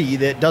city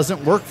that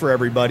doesn't work for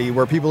everybody,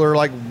 where people are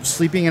like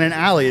sleeping in an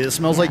alley that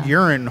smells like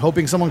urine,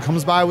 hoping someone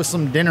comes by with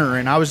some dinner.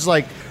 And I was just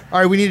like, all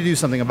right, we need to do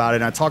something about it.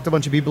 And I talked a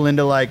bunch of people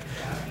into like,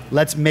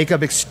 let's make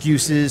up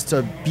excuses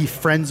to be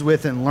friends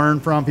with and learn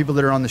from people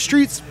that are on the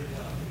streets.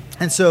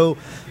 And so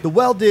the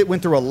Well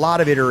went through a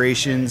lot of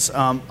iterations.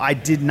 I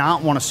did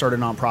not want to start a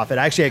nonprofit.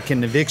 I actually had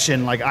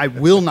conviction, like I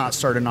will not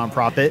start a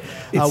nonprofit.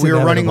 We were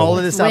running all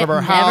of this out of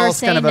our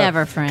house, kind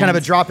of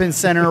a drop-in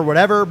center or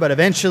whatever. But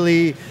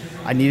eventually,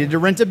 I needed to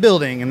rent a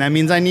building, and that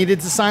means I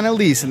needed to sign a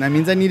lease, and that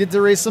means I needed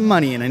to raise some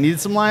money, and I needed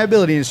some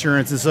liability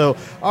insurance. And so,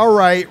 all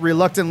right,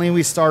 reluctantly,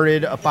 we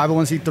started a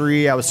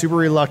 501c3. I was super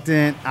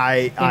reluctant.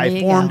 I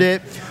formed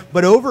it,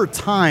 but over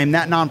time,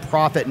 that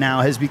nonprofit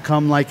now has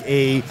become like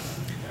a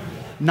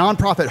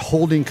nonprofit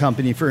holding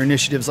company for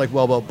initiatives like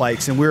Well Built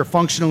Bikes, and we're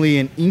functionally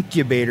an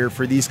incubator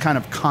for these kind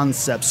of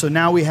concepts. So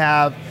now we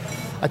have,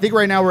 I think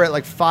right now we're at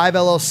like 5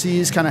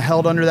 LLCs kind of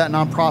held under that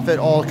nonprofit,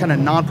 all kind of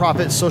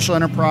nonprofit social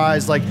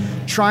enterprise, like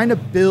trying to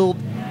build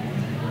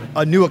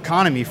a new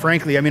economy,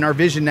 frankly. I mean, our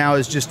vision now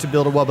is just to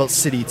build a Well Built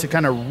city, to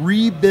kind of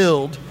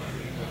rebuild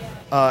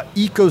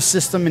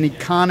ecosystem and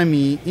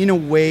economy in a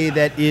way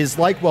that is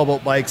like Well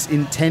Built Bikes,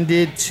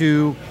 intended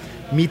to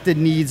meet the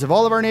needs of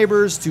all of our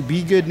neighbors, to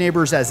be good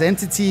neighbors as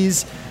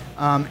entities,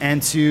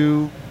 and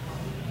to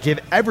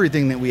give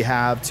everything that we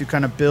have to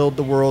kind of build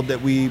the world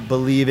that we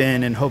believe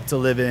in and hope to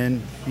live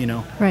in, you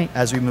know,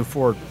 as we move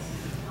forward.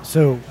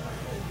 So,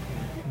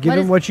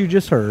 given what you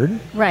just heard,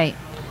 right?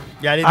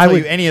 Yeah, I didn't tell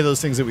you any of those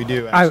things that we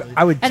do. Actually.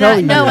 I would tell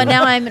you. No, and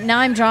now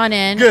I'm drawn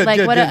in. Good, like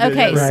good, what? good,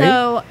 Okay, good.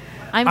 so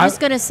I'm just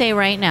going to say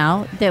right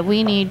now that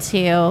we need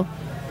to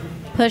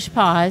push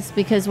pause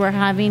because we're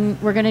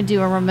going to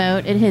do a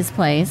remote at his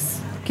place.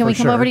 Can we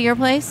come over to your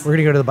place? We're going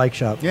to go to the bike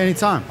shop. Yeah,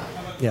 anytime.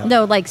 Yeah.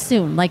 No, like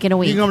soon, like in a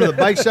week. You can come to the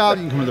bike shop.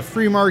 You can come to the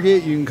flea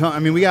market. You can come. I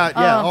mean, we got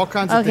all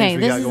kinds of things.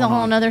 Okay, this is a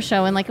whole nother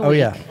show in like a week. Oh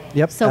yeah.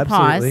 Yep. So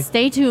absolutely. pause.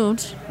 Stay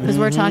tuned because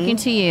we're talking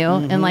to you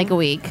in like a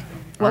week.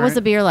 What was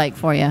the beer like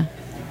for you?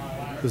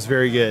 It was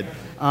very good.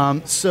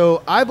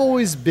 So I've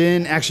always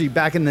been, actually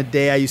back in the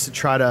day, I used to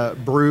try to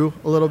brew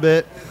a little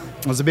bit.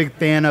 I was a big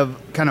fan of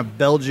kind of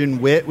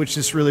Belgian wit, which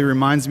this really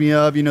reminds me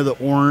of, you know, the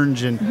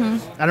orange. And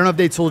I don't know if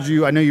they told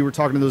you, I know you were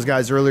talking to those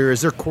guys earlier,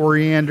 is there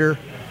coriander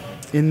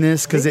in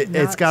this? Because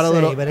it's got a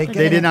little, they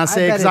did not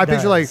say, because I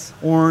picture like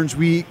orange,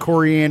 wheat,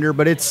 coriander,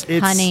 but it's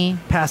honey.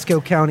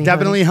 Pasco County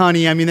definitely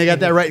honey. I mean, they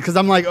got that right, because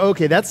I'm like,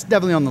 okay, that's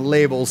definitely on the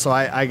label, so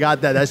I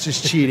got that. That's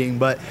just cheating,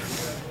 but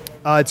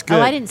it's good.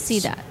 Oh, I didn't see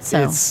that.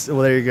 So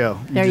well, there you go.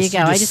 There you go.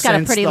 I just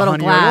got a pretty little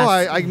honey. glass.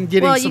 Well, I'm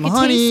getting some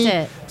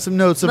honey, some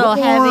notes of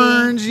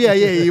orange. Yeah.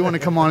 You want to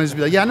come on and just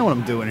be like, yeah, I know what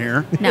I'm doing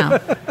here. No,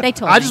 they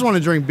told me. I just want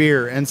to drink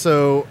beer, and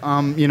so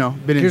you know,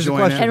 been Here's enjoying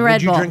the question. it. And Red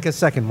Did you Bull. drink a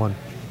second one?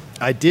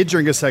 I did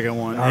drink a second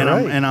one,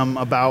 and I'm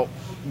about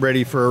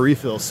ready for a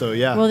refill. So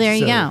yeah. Well, there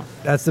you go.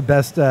 That's the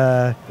best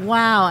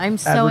Wow, I'm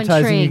so advertising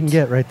intrigued. you can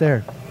get right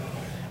there.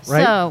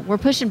 right? So we're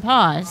pushing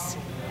pause.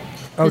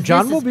 Oh, 'cause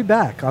John this will is- be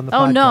back on the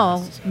Oh podcast.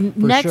 no!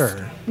 For Next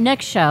sure.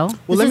 next show.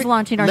 Well, This is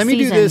launching our let me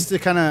season. do this to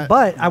kind of.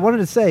 But I wanted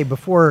to say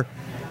before,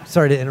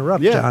 sorry to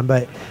interrupt, Yeah. John,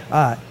 but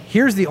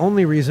here's the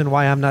only reason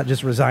why I'm not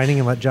just resigning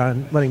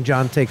and letting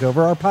John take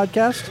over our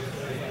podcast,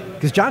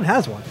 because John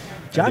has one.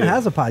 John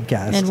has a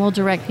podcast. And we'll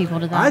direct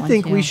people to that. I one,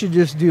 think too. we should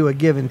just do a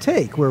give and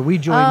take where we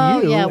join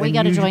Oh, you. yeah, we and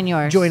gotta you join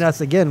yours. Join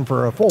us again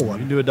for a full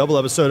one. Do a double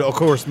episode. Of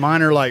course,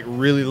 mine are like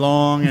really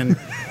long, and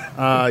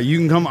you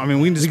can come. I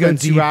mean, we can just We go spend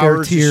deep, 2 hours there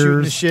are just shooting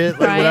the tears. shit,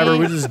 like Right? whatever.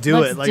 We just do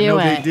Let's it, like do no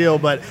it. big deal.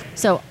 But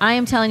So I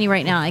am telling you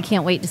right now, I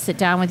can't wait to sit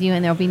down with you,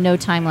 and there'll be no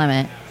time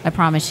limit. I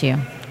promise you.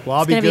 well,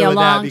 I'll It's be gonna good be a with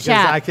that long because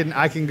chat.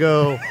 I can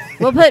go.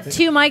 We'll put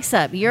 2 mics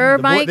up. Your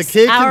The boy- mics, the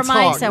kid our can talk.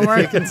 mics, and The we're.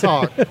 kid can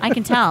talk. I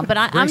can tell, but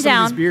Bring I'm some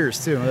down. of these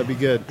beers too. That'd be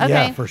good. Okay,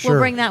 Yeah, for sure. we'll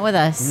bring that with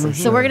us. So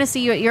sure. we're going to see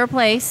you at your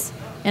place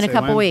in a Say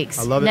couple when. weeks.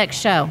 I love it. Next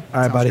show. All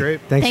right, Sounds buddy. great.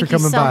 Thanks Thank for you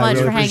coming so by. much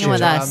Really for hanging appreciate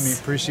with it. us.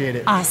 I appreciate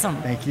it. Awesome.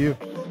 Thank you.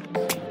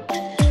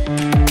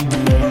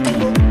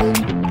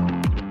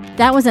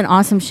 That was an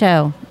awesome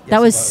show.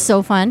 That was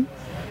so fun.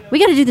 We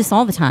got to do this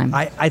all the time.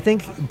 I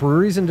think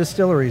breweries and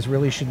distilleries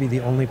really should be the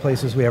only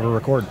places we ever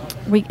record.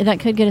 That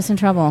could get us in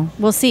trouble.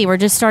 We'll see. We're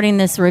just starting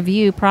this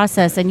review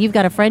process, and you've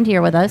got a friend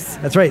here with us.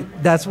 That's right.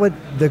 That's what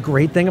the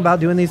great thing about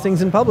doing these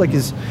things in public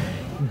is.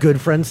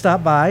 Good friends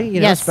stop by,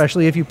 Yes.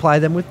 especially if you ply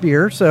them with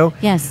beer. So,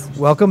 Yes.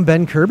 welcome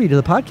Ben Kirby to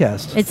the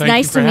podcast. It's Thank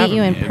nice you for to meet having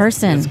you in me. It's-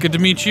 person. It's good to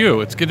meet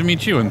you. It's good to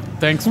meet you, and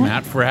thanks,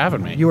 Matt, for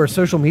having me. You are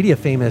social media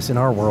famous in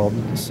our world.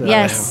 So.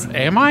 Yes.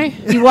 Am I?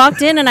 You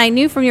walked in, and I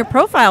knew from your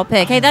profile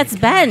pic, hey, that's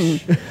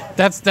Ben.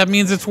 That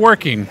means it's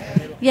working.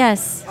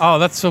 Yes. Oh,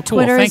 that's so cool.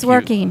 Twitter Thank is you.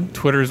 working.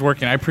 Twitter is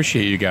working. I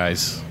appreciate you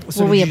guys.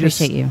 So Well, we did you just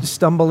appreciate you.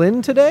 Stumble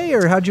in today,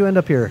 or how'd you end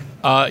up here?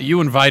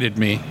 You invited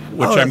me,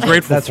 which Oh, I'm that's-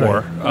 grateful that's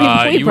for.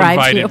 right. We You bribed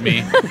invited you.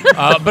 me,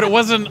 but it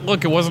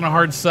wasn't a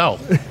hard sell.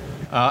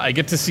 I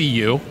get to see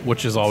you,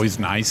 which is always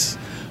nice,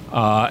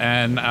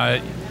 and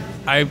I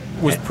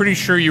was pretty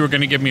sure you were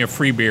going to give me a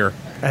free beer,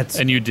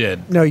 and you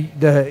did. No,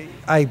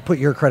 I put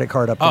your credit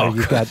card up there. Oh,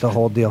 You've good. got the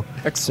whole deal.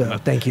 Excellent. So,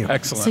 thank you.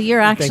 Excellent. So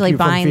you're Thank actually you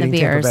from buying the feeding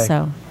Tampa beers. Bay.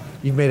 So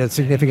You've made a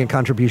significant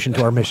contribution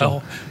to our mission.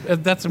 Well,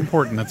 that's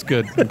important. That's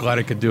good. I'm glad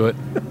I could do it.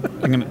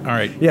 All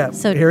right. Yeah.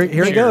 So here it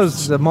cheers.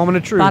 goes. The moment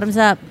of truth. bottoms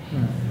up.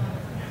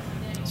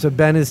 So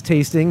Ben is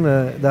tasting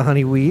the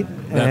honey wheat.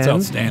 That's and-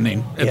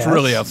 outstanding. It's Yes.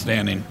 really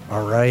outstanding.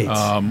 All right.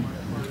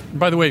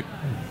 By the way,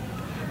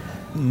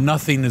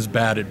 nothing is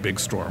bad at Big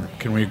Storm.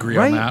 Can we agree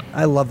right. on that?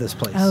 I love this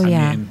place. Oh,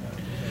 yeah. I mean,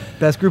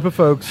 Best group of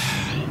folks.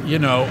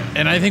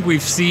 and I think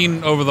we've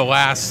seen over the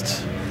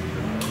last,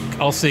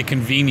 I'll say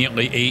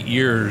conveniently 8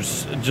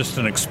 years, just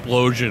an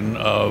explosion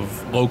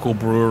of local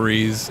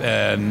breweries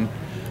and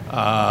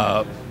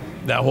that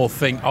whole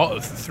thing all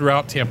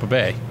throughout Tampa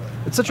Bay.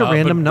 It's such a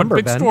random but number,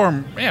 Big Ben.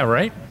 Storm, yeah,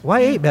 right?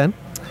 Why 8, Ben?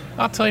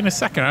 I'll tell you in a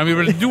second. I mean,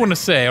 but I do want to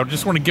say, I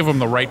just want to give them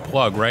the right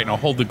plug, right? And I'll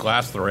hold the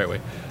glass the right way.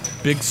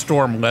 Big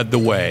Storm led the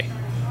way.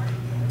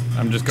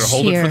 I'm just going to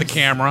hold it for the Cheers.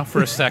 camera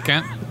for a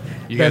second.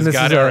 You Ben, guys this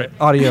got is it a right.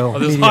 audio Oh,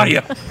 this is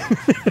medium. audio.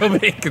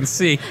 Nobody can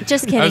see. Just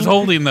I was kidding.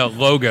 holding the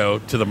logo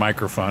to the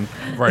microphone.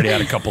 I've already had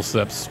a couple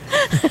sips.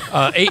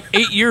 8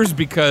 years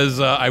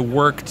because I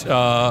worked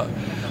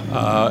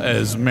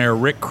as Mayor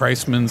Rick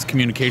Kreisman's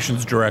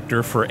communications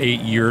director for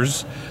 8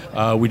 years.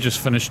 We just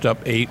finished up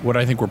 8, what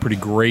I think were pretty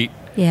great,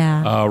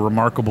 Yeah.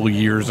 remarkable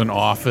years in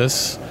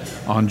office.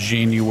 On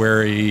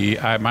January,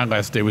 my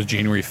last day was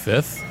January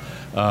 5th.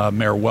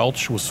 Mayor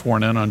Welch was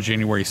sworn in on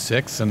January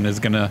 6th and is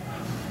going to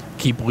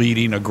keep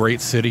leading a great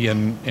city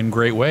in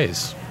great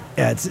ways.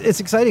 Yeah, it's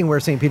exciting where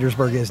St.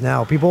 Petersburg is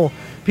now. People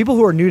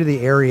who are new to the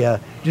area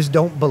just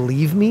don't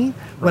believe me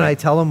when I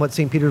tell them what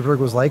St. Petersburg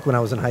was like when I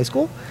was in high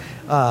school.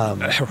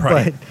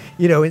 Right.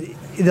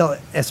 But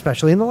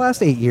especially in the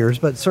last 8 years,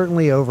 but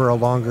certainly over a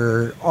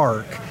longer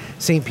arc,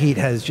 St. Pete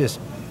has just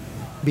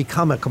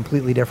become a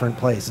completely different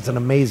place. It's an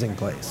amazing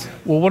place.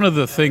 Well, one of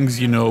the things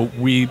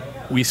we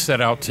set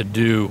out to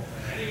do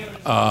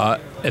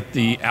at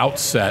the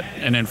outset,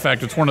 and in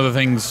fact, it's one of the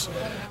things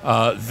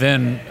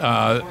then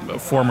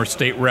former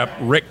state rep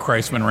Rick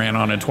Kreisman ran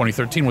on in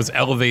 2013 was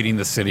elevating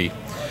the city,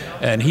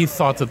 and he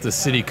thought that the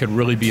city could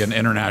really be an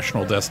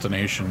international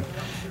destination.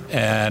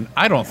 And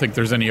I don't think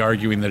there's any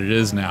arguing that it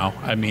is now.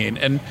 I mean,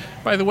 and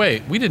by the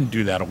way, we didn't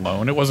do that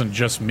alone. It wasn't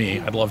just me.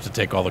 I'd love to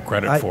take all the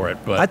credit for it,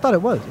 but I thought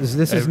it was.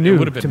 This is it new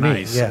would have been to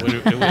nice. me. Yeah.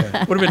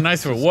 It would have been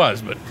nice if it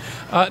was,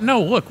 but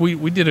no. Look, we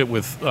did it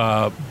with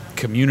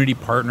community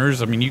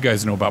partners. I mean, you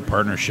guys know about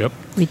partnership.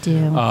 We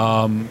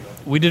do.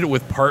 We did it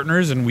with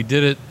partners, and we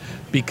did it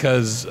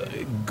because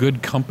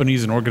good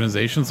companies and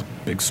organizations,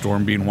 Big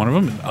Storm being one of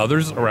them, and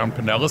others around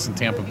Pinellas and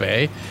Tampa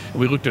Bay,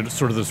 we looked at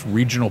sort of this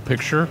regional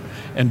picture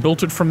and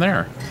built it from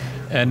there.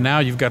 And now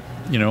you've got,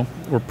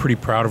 we're pretty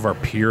proud of our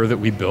pier that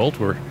we built.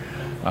 We're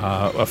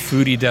a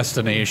foodie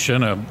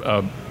destination,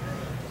 a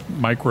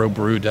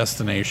microbrew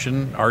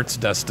destination, arts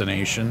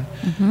destination,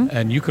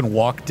 and you can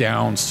walk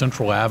down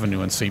Central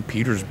Avenue in St.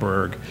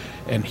 Petersburg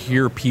and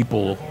hear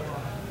people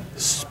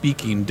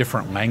speaking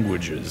different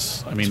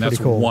languages. I mean, that's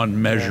pretty cool.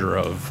 one measure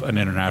of an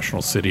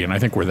international city, and I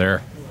think we're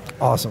there.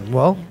 Awesome.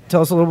 Well,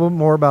 tell us a little bit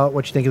more about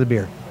what you think of the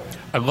beer.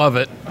 I love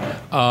it.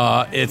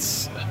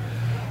 It's,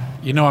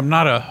 I'm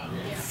not a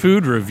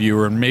food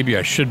reviewer, and maybe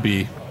I should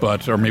be,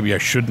 or maybe I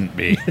shouldn't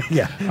be.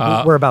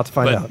 Yeah, we're about to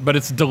find out. But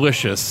it's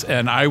delicious,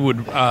 and I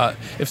would,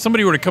 if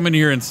somebody were to come in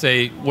here and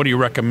say, what do you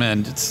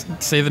recommend?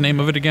 Say the name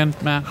of it again,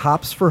 Matt?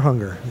 Hops for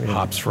Hunger. Yeah.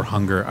 Hops for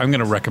Hunger. I'm going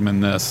to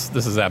recommend this.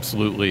 This is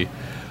absolutely,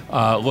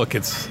 I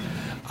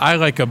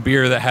like a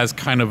beer that has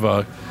kind of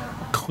a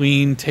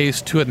clean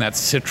taste to it, and that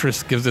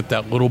citrus gives it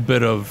that little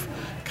bit of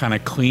kind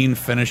of clean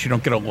finish. You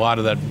don't get a lot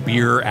of that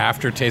beer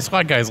aftertaste. A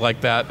lot of guys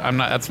like that.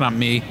 That's not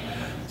me.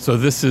 So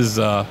this is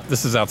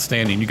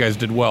outstanding. You guys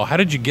did well. How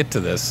did you get to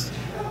this?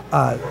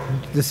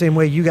 The same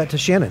way you got to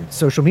Shannon,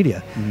 social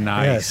media.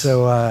 Nice. Yeah,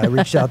 so I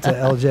reached out to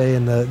LJ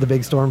and the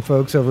Big Storm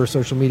folks over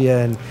social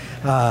media, and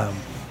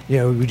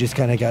we just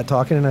kind of got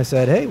talking, and I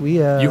said, hey,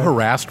 you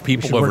harassed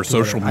people over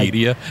social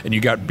media, and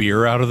you got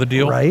beer out of the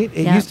deal? Right?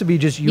 It used to be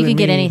just you can and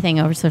get me. anything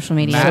over social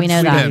media. Matt we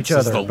know that. Spence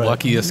is the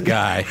luckiest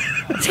guy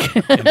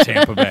in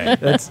Tampa Bay.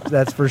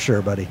 That's for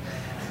sure, buddy.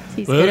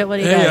 He's good at what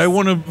he does. Hey, I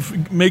want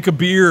to make a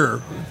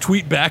beer.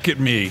 Tweet back at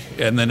me,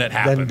 and then it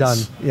happens. Then done.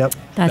 Yep.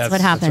 That's what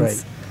happens.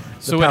 That's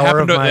right. So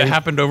it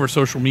happened over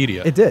social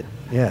media. It did.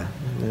 Yeah.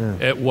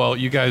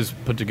 You guys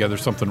put together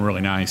something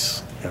really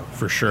nice,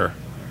 for sure.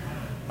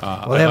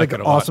 Well, they have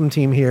an awesome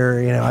team here.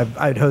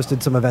 I'd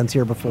hosted some events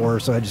here before,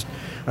 so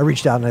I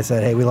reached out and I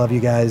said, hey, we love you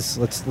guys.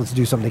 Let's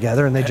do something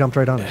together, and they jumped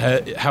right on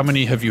it. How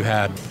many have you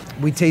had?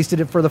 We tasted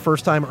it for the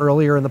first time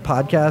earlier in the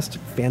podcast.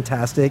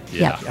 Fantastic.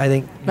 Yeah. I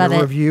think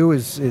your review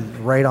is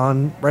right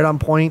on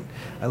point.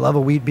 I love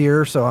a wheat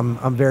beer, so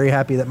I'm very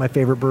happy that my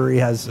favorite brewery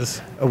has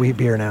a wheat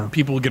beer now.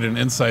 People get an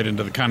insight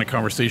into the kind of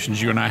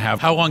conversations you and I have.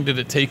 How long did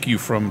it take you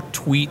from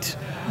tweet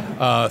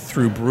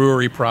through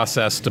brewery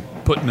process to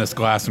putting this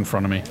glass in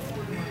front of me?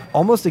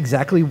 Almost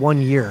exactly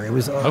 1 year. It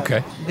was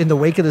in the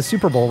wake of the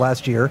Super Bowl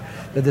last year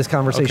that this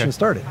conversation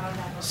started.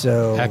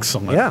 So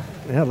excellent.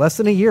 Yeah, less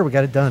than a year, we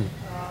got it done.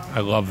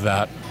 I love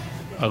that.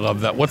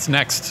 What's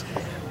next?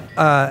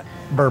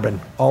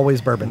 Bourbon.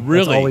 Always bourbon.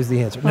 Really? That's always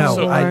the answer.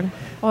 No,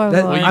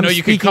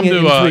 you can come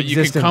to.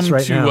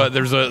 Right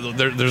there's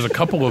a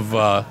couple of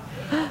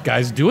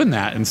guys doing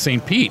that in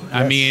St. Pete. Yes.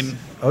 I mean.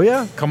 Oh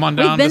yeah. Come on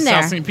down to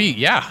South St. Pete.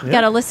 Yeah. You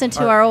got to listen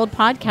to our old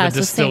podcast.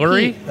 The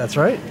distillery. With St. Pete. That's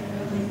right.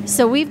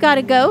 So we've got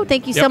to go.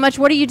 Thank you so much.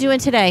 What are you doing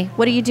today?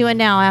 What are you doing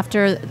now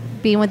after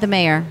being with the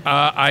mayor?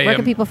 Where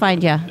can people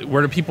find you?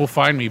 Where do people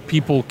find me?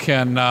 People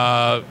can,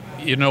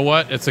 you know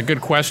what? It's a good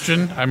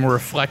question. I'm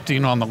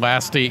reflecting on the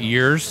last 8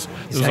 years.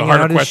 This was a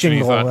harder question.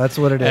 That's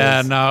what it is.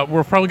 And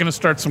we're probably going to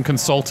start some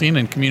consulting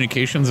and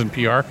communications and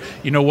PR.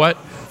 You know what?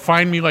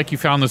 Find me like you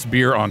found this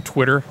beer on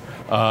Twitter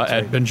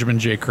at Benjamin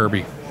J.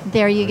 Kirby.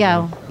 There you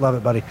go. Love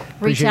it, buddy.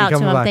 Reach out to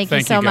him. By. Thank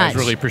you so guys. much.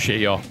 Really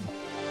appreciate y'all.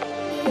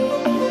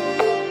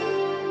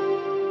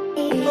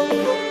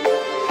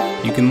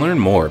 You can learn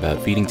more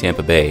about Feeding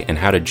Tampa Bay and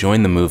how to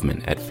join the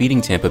movement at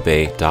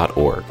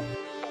feedingtampabay.org.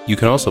 You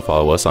can also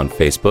follow us on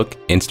Facebook,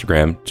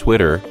 Instagram,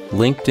 Twitter,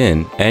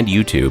 LinkedIn, and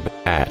YouTube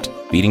at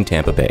Feeding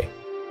Tampa Bay.